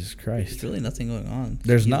 Jesus Christ. There's really nothing going on.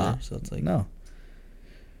 There's either, not. So it's like... No.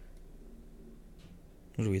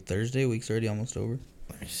 What are we, Thursday? Week's already almost over.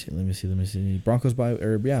 Let me see. Broncos bye.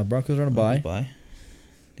 Broncos are on a bye.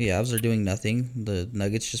 The Avs are doing nothing. The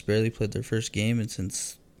Nuggets just barely played their first game and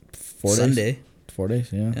since 4 days? Sunday. 4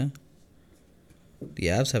 days, yeah. Yeah. The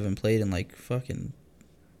Avs haven't played in like fucking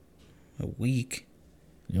a week.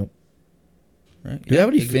 Yep. Right? Do you have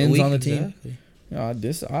any Finns on the team? Exactly. Yeah,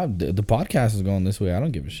 the podcast is going this way. I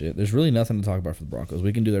don't give a shit. There's really nothing to talk about for the Broncos.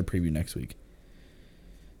 We can do their preview next week.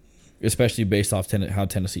 Especially based off how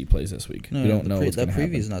Tennessee plays this week. No, we don't know what's going to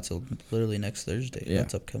happen. That preview is not till literally next Thursday. Yeah.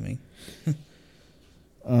 That's upcoming.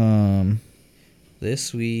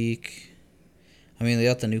 This week, I mean, they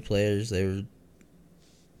got the new players. They were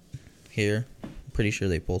here. I'm pretty sure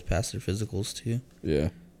they both passed their physicals too. Yeah.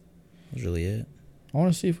 That's really it. I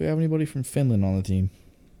want to see if we have anybody from Finland on the team.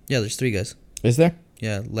 Yeah, there's 3 guys. Is there?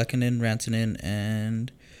 Yeah, Lekkonen, Rantanen,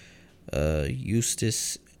 and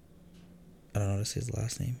Eustace. I don't know how to say his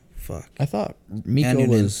last name. Fuck. I thought Mikko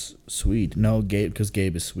was Swede. No, Gabe, because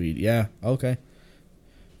Gabe is Swede. Yeah, okay.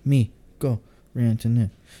 Mikko,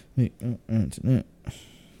 Rantanen. Rantanen.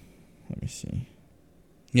 Let me see.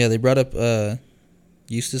 Yeah, they brought up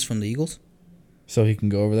Eustace from the Eagles. So he can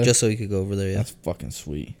go over there? Just so he could go over there, yeah. That's fucking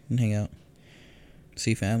sweet. And hang out.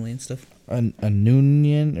 See family and stuff.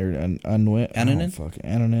 Anunian or Annuit. Annunen? Oh, fuck.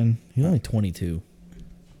 Annunen. He's only 22.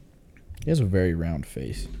 He has a very round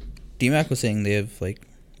face. D-Mac was saying they have, like,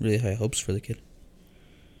 really high hopes for the kid.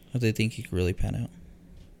 That they think he could really pan out.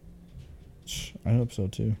 I hope so,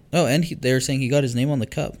 too. Oh, and they were saying he got his name on the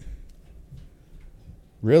cup.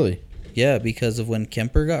 Really? Yeah, because of when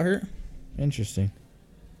Kemper got hurt. Interesting.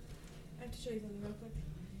 I have to show you something real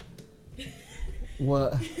quick.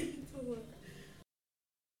 What?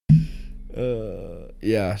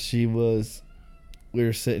 Yeah, she was. We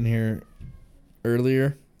were sitting here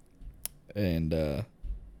earlier, and I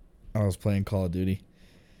was playing Call of Duty.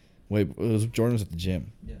 Jordan was at the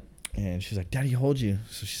gym. Yeah. And she's like, "Daddy, hold you."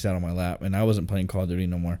 So she sat on my lap, and I wasn't playing Call of Duty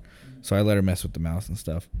no more. So I let her mess with the mouse and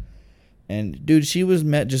stuff. And dude, she was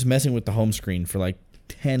just messing with the home screen for like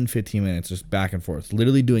 10, 15 minutes, just back and forth,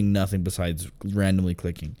 literally doing nothing besides randomly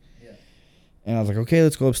clicking. Yeah. And I was like, okay,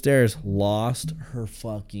 let's go upstairs. Lost her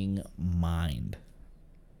fucking mind.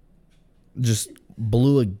 Just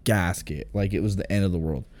blew a gasket like it was the end of the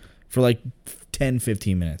world for like 10,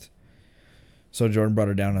 15 minutes. So Jordan brought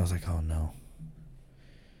her down, and I was like, oh no.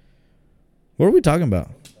 What are we talking about?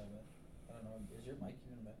 I don't know. Is your mic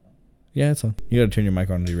even back on? Yeah, it's on. You got to turn your mic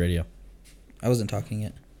on to the radio. I wasn't talking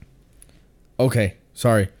yet. Okay,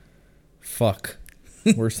 sorry. Fuck.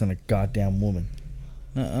 Worse than a goddamn woman.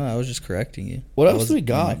 I was just correcting you. What else do we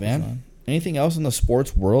got, man? Anything else in the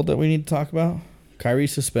sports world that we need to talk about? Kyrie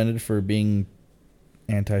suspended for being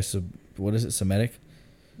Semitic?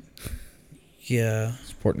 Yeah.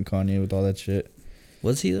 Supporting Kanye with all that shit.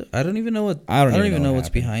 Was he? I don't even know what. I don't even know what's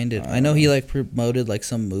behind it. I know he like promoted like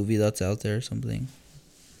some movie that's out there or something.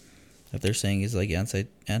 That they're saying is like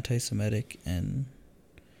anti-Semitic, and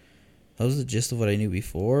that was the gist of what I knew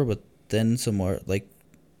before. But then some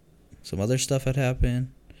other stuff had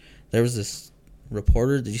happened. There was this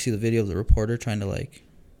reporter. Did you see the video of the reporter trying to like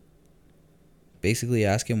basically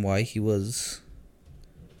ask him why he was?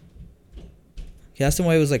 He asked him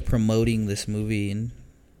why he was like promoting this movie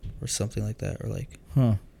or something like that, or like.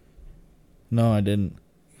 Huh. No, I didn't.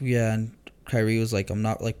 Yeah, and Kyrie was like, "I'm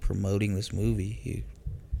not like promoting this movie."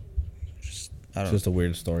 I don't know. Just a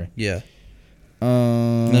weird story. Yeah.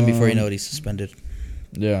 And then before you know it, he's suspended.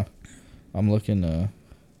 Yeah. I'm looking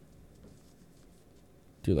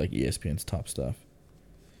do like ESPN's top stuff.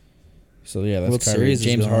 So yeah, that's World Kyrie. Series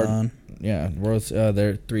James is going Harden. on. Yeah,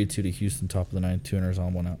 they're 3-2 to Houston, top of the ninth, 2 runners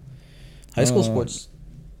on, 1 out. High school sports.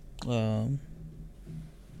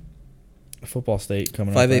 Football state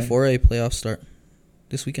coming 5A, up. 4A playoffs start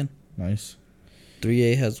this weekend. Nice.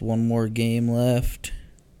 3A has one more game left.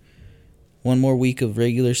 One more week of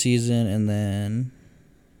regular season, and then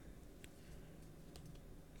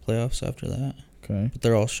playoffs after that. Okay. But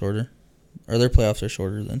they're all shorter. Or their playoffs are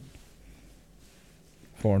shorter than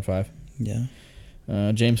 4 and 5. Yeah.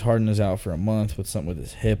 James Harden is out for a month with something with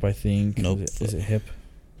his hip, I think. Nope. Is it hip?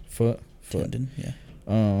 Foot? Tendon, yeah.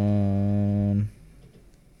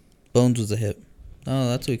 Bones was a hip. Oh,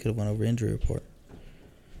 that's what we could have went over injury report.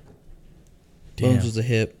 Damn. Bones was a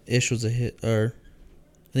hip. Ish was a hip. Or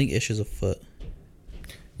I think Ish is a foot.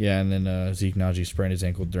 Yeah, and then Zeke Naji sprained his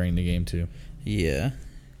ankle during the game too. Yeah.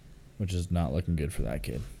 Which is not looking good for that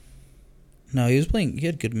kid. No, he was playing. He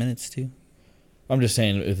had good minutes too. I'm just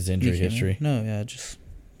saying with his injury history. No, yeah, just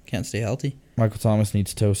can't stay healthy. Michael Thomas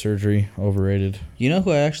needs toe surgery. Overrated. You know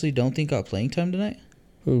who I actually don't think got playing time tonight?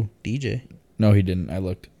 Who? DJ. No, he didn't. I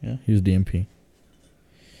looked. Yeah. He was DMP.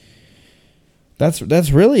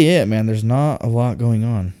 That's really it, man. There's not a lot going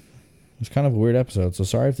on. It's kind of a weird episode, so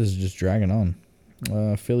sorry if this is just dragging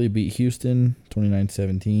on. Philly beat Houston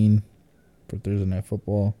 29-17 for Thursday Night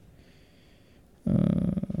Football.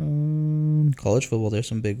 College football, there's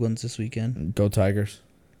some big ones this weekend. Go Tigers.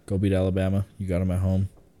 Go beat Alabama. You got them at home.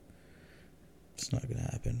 It's not going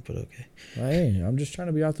to happen, but okay. Hey, I'm just trying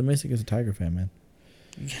to be optimistic as a Tiger fan, man.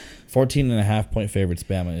 14.5-point favorites,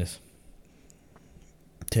 Bama is.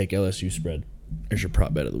 Take LSU spread. There's your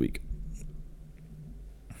prop bet of the week.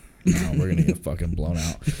 No, we're going to get fucking blown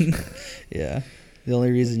out. Yeah. The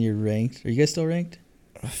only reason you're ranked. Are you guys still ranked?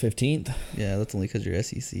 15th. Yeah, that's only because you're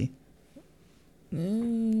SEC.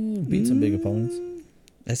 Beat some big opponents.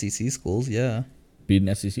 SEC schools, yeah. Beat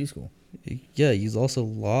an SEC school. Yeah, you also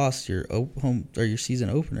lost your home or your season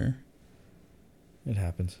opener. It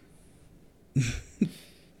happens.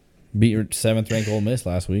 Beat your 7th ranked Ole Miss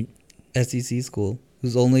last week. SEC school,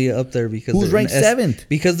 who's only up there because who's ranked 7th?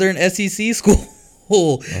 Because they're an SEC school.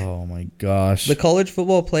 Oh my gosh! The college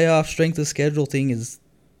football playoff strength of schedule thing is,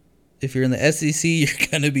 if you're in the SEC, you're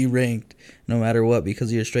gonna be ranked no matter what because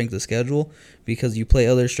of your strength of schedule. Because you play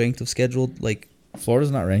other strength of schedule like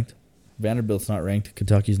Florida's not ranked, Vanderbilt's not ranked,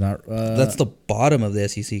 Kentucky's not. That's the bottom of the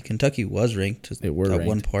SEC. Kentucky was ranked. It were ranked.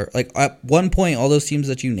 One part. Like at one point, all those teams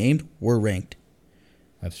that you named were ranked.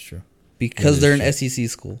 That's true. Because they're an SEC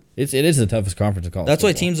school. It is the toughest conference in college. That's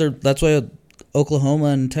football. why teams are. That's why Oklahoma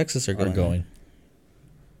and Texas are going.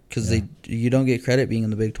 Because you don't get credit being in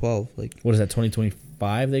the Big 12. Like what is that?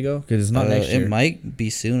 2025 they go? Because it's not next year. It might be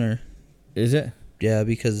sooner. Is it? Yeah,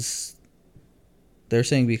 because they're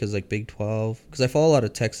saying because like Big 12. Because I follow a lot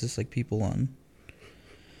of Texas like people on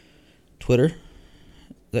Twitter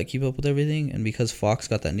that keep up with everything, and because Fox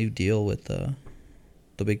got that new deal with the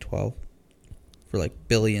Big 12 for like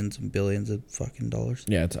billions and billions of fucking dollars.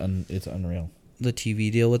 Yeah, it's unreal. The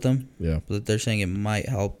TV deal with them. Yeah, but they're saying it might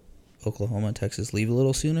help Oklahoma and Texas leave a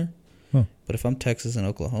little sooner. Huh. But if I'm Texas and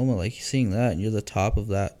Oklahoma, like seeing that and you're the top of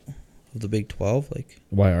that of the Big 12, like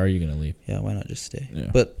why are you gonna leave? Yeah, why not just stay? Yeah.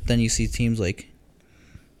 But then you see teams like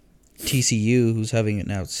TCU, who's having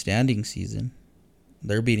an outstanding season.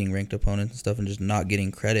 They're beating ranked opponents and stuff and just not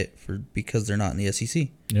getting credit because they're not in the SEC.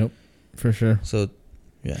 Yep, for sure. So,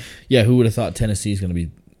 yeah. Yeah, who would have thought Tennessee's going to be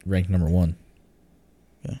ranked number 1?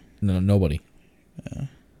 Yeah. No, nobody. Yeah.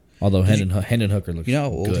 Although Hendon Hooker looks. You know how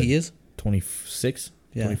old he is? 26,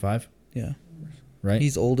 yeah. 25. Yeah. Right.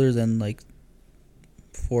 He's older than like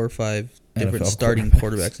 4 or 5 different NFL starting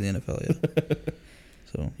quarterbacks in the NFL. Yeah.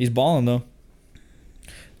 So he's balling though.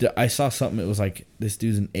 I saw something. It was like this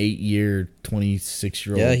dude's an 8-year,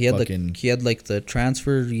 26-year-old. Yeah, he had like the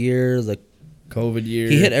transfer year, the COVID year.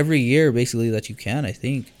 He hit every year basically that you can, I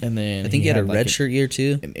think. And then I think he had a red shirt year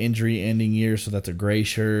too. An injury-ending year, so that's a gray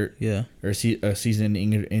shirt. Yeah. Or a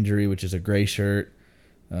season-ending injury, which is a gray shirt.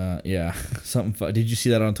 Yeah, something fun. Did you see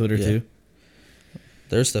that on Twitter too?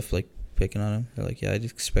 There's stuff like picking on him. They're like, yeah, I'd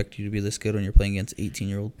expect you to be this good when you're playing against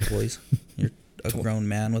 18-year-old boys. You're a grown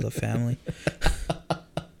man with a family.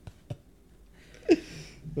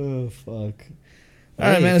 Oh fuck! All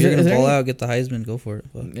right, man. If you're gonna ball out, get the Heisman. Go for it.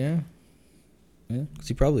 Fuck. Yeah. Because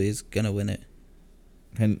he probably is gonna win it.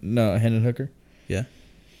 Hendon Hooker. Yeah.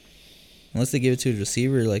 Unless they give it to a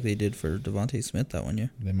receiver like they did for Devontae Smith that one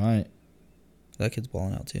year. They might. That kid's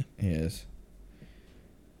balling out too. He is.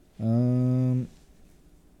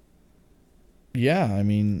 Yeah, I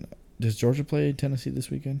mean, does Georgia play Tennessee this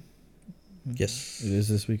weekend? Yes. It is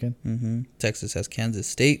this weekend? Mm-hmm. Texas has Kansas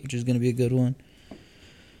State, which is going to be a good one.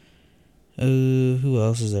 Who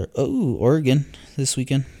else is there? Oh, Oregon this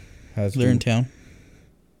weekend. They're in town.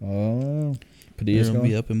 Oh. Padilla's going to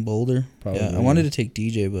be up in Boulder. Probably. Yeah, I wanted to take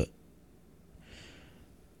DJ, but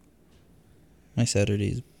my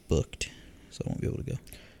Saturday's booked, so I won't be able to go.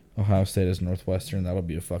 Ohio State is Northwestern. That'll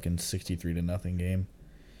be a fucking 63-0 game.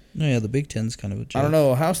 No, yeah, the Big Ten's kind of a joke. I don't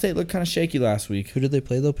know. Ohio State looked kind of shaky last week. Who did they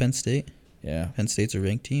play, though? Penn State? Yeah. Penn State's a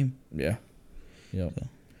ranked team. Yeah. Yep. So.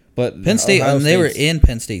 But Penn State, they were in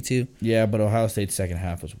Penn State, too. Yeah, but Ohio State's second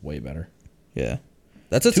half was way better. Yeah.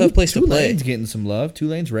 That's a tough place to play. Tulane's getting some love.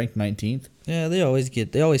 Tulane's ranked 19th. Yeah, they always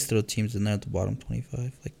throw teams in there at the bottom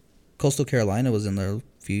 25. Like, Coastal Carolina was in there a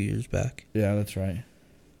few years back. Yeah, that's right.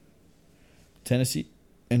 Tennessee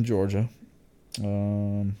and Georgia.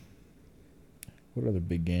 What other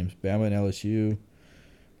big games? Bama and LSU.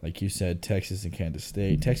 Like you said, Texas and Kansas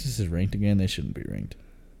State. Texas is ranked again. They shouldn't be ranked.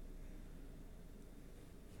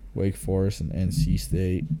 Wake Forest and NC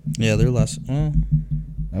State. Yeah, they're last. Well,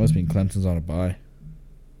 that must mean Clemson's on a bye.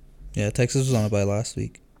 Yeah, Texas was on a bye last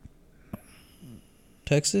week.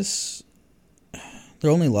 Texas,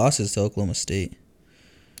 their only loss is to Oklahoma State.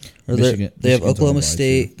 They have Oklahoma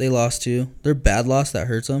State. They lost to. Their bad loss that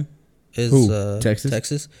hurts them is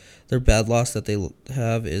Texas. Their bad loss that they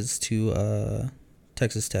have is to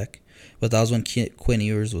Texas Tech, but that was when Quinn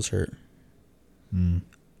Ewers was hurt.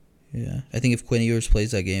 Yeah, I think if Quinn Ewers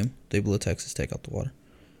plays that game, they blow Texas Tech out the water.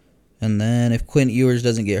 And then if Quinn Ewers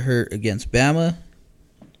doesn't get hurt against Bama,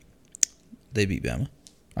 they beat Bama.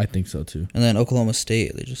 I think so too. And then Oklahoma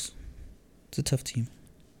State, it's a tough team.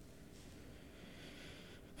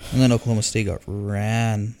 And then Oklahoma State got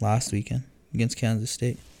ran last weekend against Kansas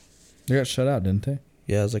State. They got shut out, didn't they?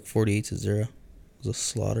 Yeah, it was like 48-0. It was a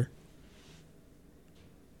slaughter.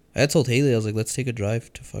 I had told Haley, I was like, let's take a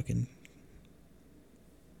drive to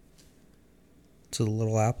the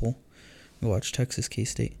Little Apple and watch Texas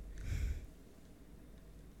K-State.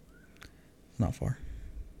 It's not far.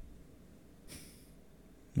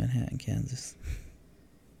 Manhattan, Kansas.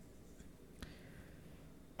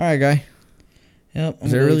 All right, guy. Yep.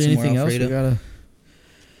 Is there really anything else we gotta?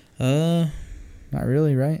 Not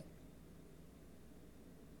really, right?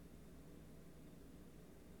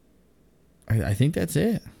 I think that's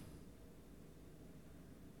it.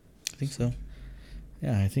 I think so.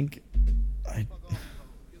 Yeah, I think I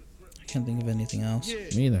can't think of anything else.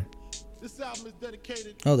 Me either.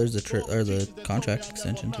 Oh, there's the contract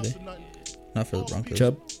extension today. Not for the Broncos.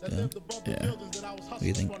 Chubb? Yeah. What do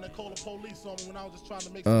you think?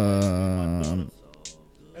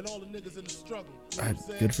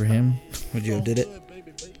 Good for him. Would you have did it?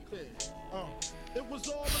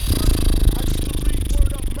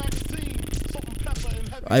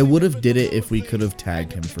 I would have did it if we could have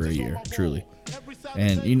tagged him for a year, truly.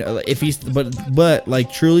 And if he's but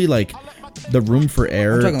like truly like the room for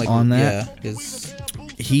error on that,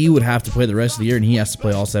 he would have to play the rest of the year, and he has to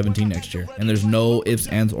play all 17 next year. And there's no ifs,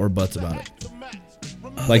 ands, or buts about it.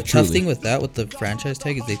 Like the tough thing with the franchise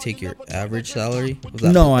tag is they take your average salary of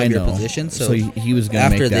your position. So he was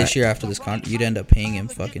gonna after this year, after this you'd end up paying him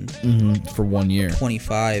fucking for 1 year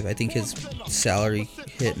 25. I think his salary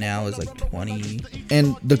hit now is like 20.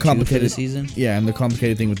 And the complicated season, and the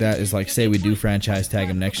complicated thing with that is like, say we do franchise tag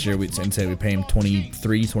him next year, and say we pay him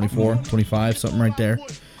 23, 24, 25, something right there,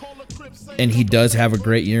 and he does have a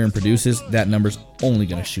great year and produces, that number's only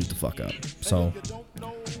gonna shoot the fuck up. So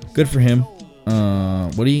good for him.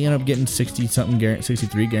 What do you end up getting? 60-something,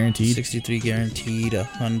 63 guaranteed. 63 guaranteed,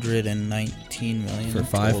 119 million for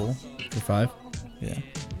five. total. For 5. Yeah.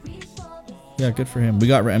 Yeah, good for him.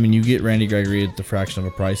 You get Randy Gregory at the fraction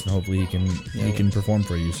of a price, and hopefully he can perform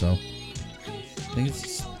for you. So I think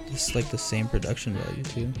it's like the same production value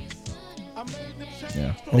too.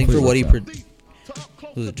 Yeah. I think for what he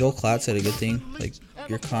Joel Klatt said a good thing. Like,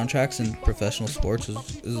 your contracts in professional sports is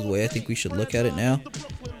the way I think we should look at it now.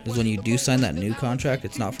 Is when you do sign that new contract,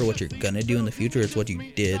 it's not for what you're gonna do in the future, it's what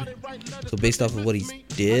you did. So based off of what he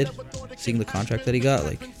did, seeing the contract that he got,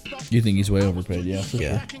 like, you think he's way overpaid? Yeah.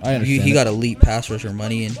 Yeah. Sure. I understand. He got elite pass rusher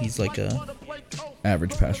money, and he's like a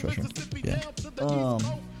average pass rusher. Yeah.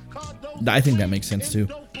 I think that makes sense too.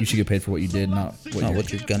 You should get paid for what you did, not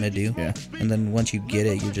what you're gonna do. Yeah. And then once you get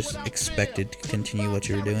it, you're just expected to continue what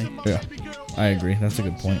you're doing. Yeah, I agree. That's a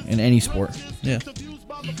good point. In any sport. Yeah.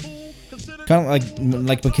 Kind of like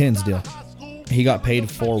McKinnon's deal. He got paid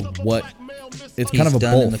for what. It's kind of a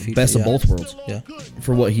both, best of both worlds. Yeah.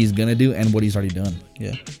 For what he's gonna do and what he's already done.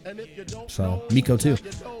 Yeah. So Miko too.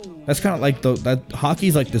 That's kind of like that.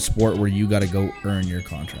 Hockey's like the sport where you got to go earn your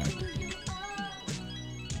contract.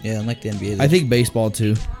 Yeah, unlike the NBA. I think baseball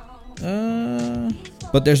too.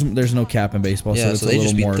 But there's no cap in baseball, so it's a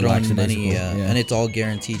little more throwing money, and it's all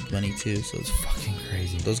guaranteed money too. So it's fucking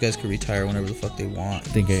crazy. Those guys could retire whenever the fuck they want.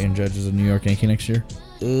 Think Aaron Judge is a New York Yankee next year?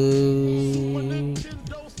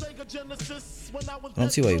 I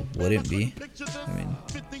don't see why he wouldn't be. I mean,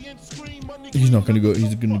 he's not gonna go.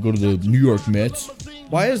 He's gonna go to the New York Mets.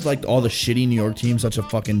 Why is like all the shitty New York teams such a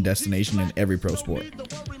fucking destination in every pro sport?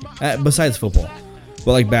 Besides football,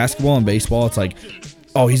 but like basketball and baseball, it's like,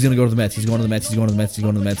 oh, he's gonna go to the Mets. He's going to the Mets. He's going to the Mets. He's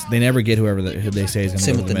going to the Mets. They never get who they say is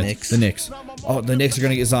gonna go to the Mets. The Knicks. Oh, the Knicks are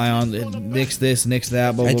gonna get Zion. Knicks this, Knicks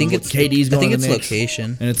that. But I think it's KD's going. I think it's to the Knicks.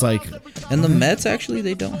 Location. And it's like, and the Mets actually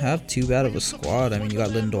they don't have too bad of a squad. I mean, you got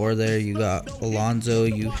Lindor there. You got Alonso.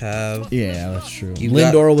 You have that's true.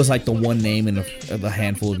 Lindor was like the one name in a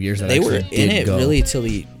handful of years that they were in it go. Really till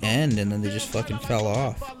the end, and then they just fucking fell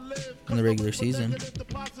off in the regular season.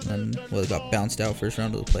 And they got bounced out first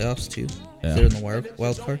round of the playoffs too. Yeah. They're in the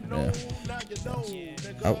wild card. Yeah.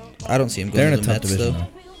 I don't see them going to the Mets division, though.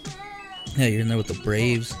 Yeah, you're in there with the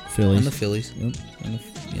Braves, Phillies, and the Phillies. Yep. And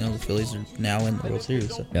the Phillies are now in the World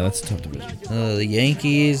Series. So. Yeah, that's a tough division. The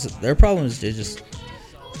Yankees, their problem is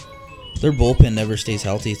their bullpen never stays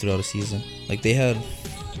healthy throughout a season. Like they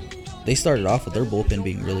started off with their bullpen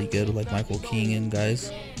being really good, with like Michael King and guys.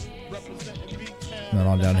 Not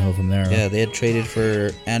on downhill from there. Yeah, they had traded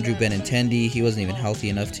for Andrew Benintendi. He wasn't even healthy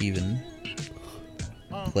enough to even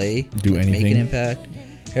play, do anything, make an impact.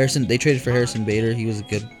 They traded for Harrison Bader. He was a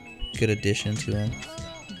good addition to him.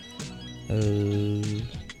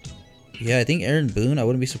 Yeah, I think Aaron Boone, I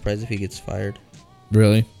wouldn't be surprised if he gets fired.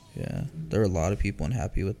 Really? Yeah, there were a lot of people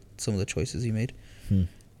unhappy with some of the choices he made. You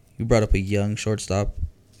brought up a young shortstop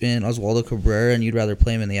in Oswaldo Cabrera, and you'd rather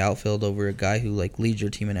play him in the outfield over a guy who like leads your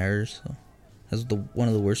team in errors. So has one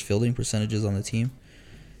of the worst fielding percentages on the team.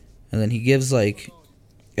 And then he gives like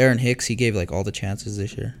Aaron Hicks, he gave like all the chances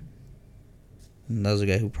this year. And that was a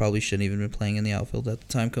guy who probably shouldn't even been playing in the outfield at the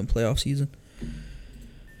time come playoff season.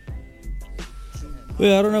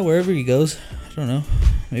 Well, I don't know, wherever he goes. I don't know.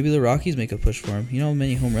 Maybe the Rockies make a push for him. You know how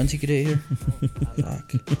many home runs he could hit here?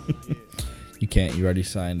 Fuck. You can't. You already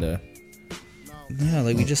signed a... Yeah,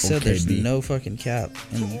 like we just said, there's no fucking cap.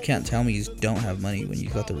 And you can't tell me you don't have money when you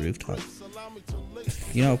got the rooftop.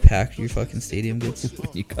 You know how packed your fucking stadium gets? When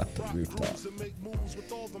you got the rooftop.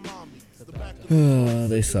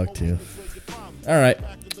 They suck too. Alright.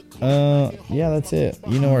 Yeah, that's it.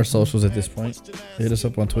 You know our socials at this point. Hit us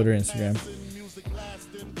up on Twitter, Instagram.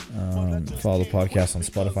 Follow the podcast on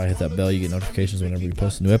Spotify. Hit that bell. You get notifications whenever we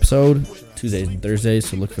post a new episode. Tuesdays and Thursdays.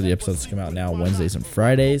 So look for the episodes to come out now. Wednesdays and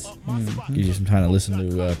Fridays. Gives you some time to listen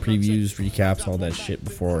to previews, recaps, all that shit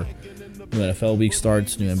before new NFL week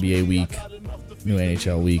starts, new NBA week, new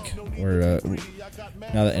NHL week.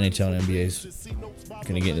 Now that NHL and NBA is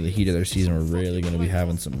going to get into the heat of their season, we're really going to be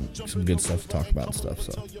having some good stuff to talk about and stuff.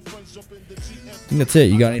 So I think that's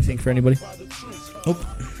it. You got anything for anybody? Nope.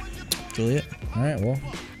 Juliet. All right, well,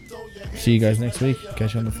 see you guys next week.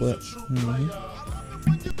 Catch you on the flip.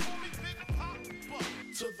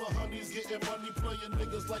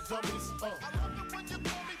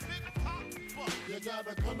 You got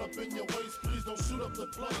a gun up in your waist, please don't shoot up the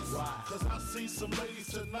place. Cause I see some ladies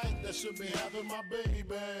tonight that should be having my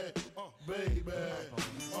baby.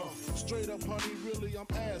 Straight up, honey, really, I'm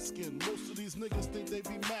asking. Most of these niggas think they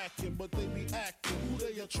be macking, but they be acting. Who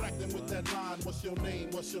they attracting with that line? What's your name?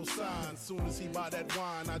 What's your sign? Soon as he buy that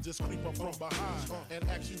wine, I just creep up from behind and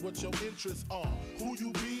ask you what your interests are. Who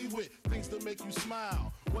you be with? Things to make you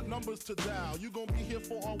smile. What numbers to dial? You gon' be here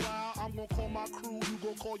for a while. I'm gon' call my crew. You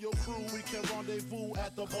gon' call your crew. We can rendezvous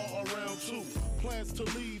at the bar around 2. Plans to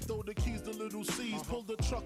leave. Throw the keys to little C's. Pull the truck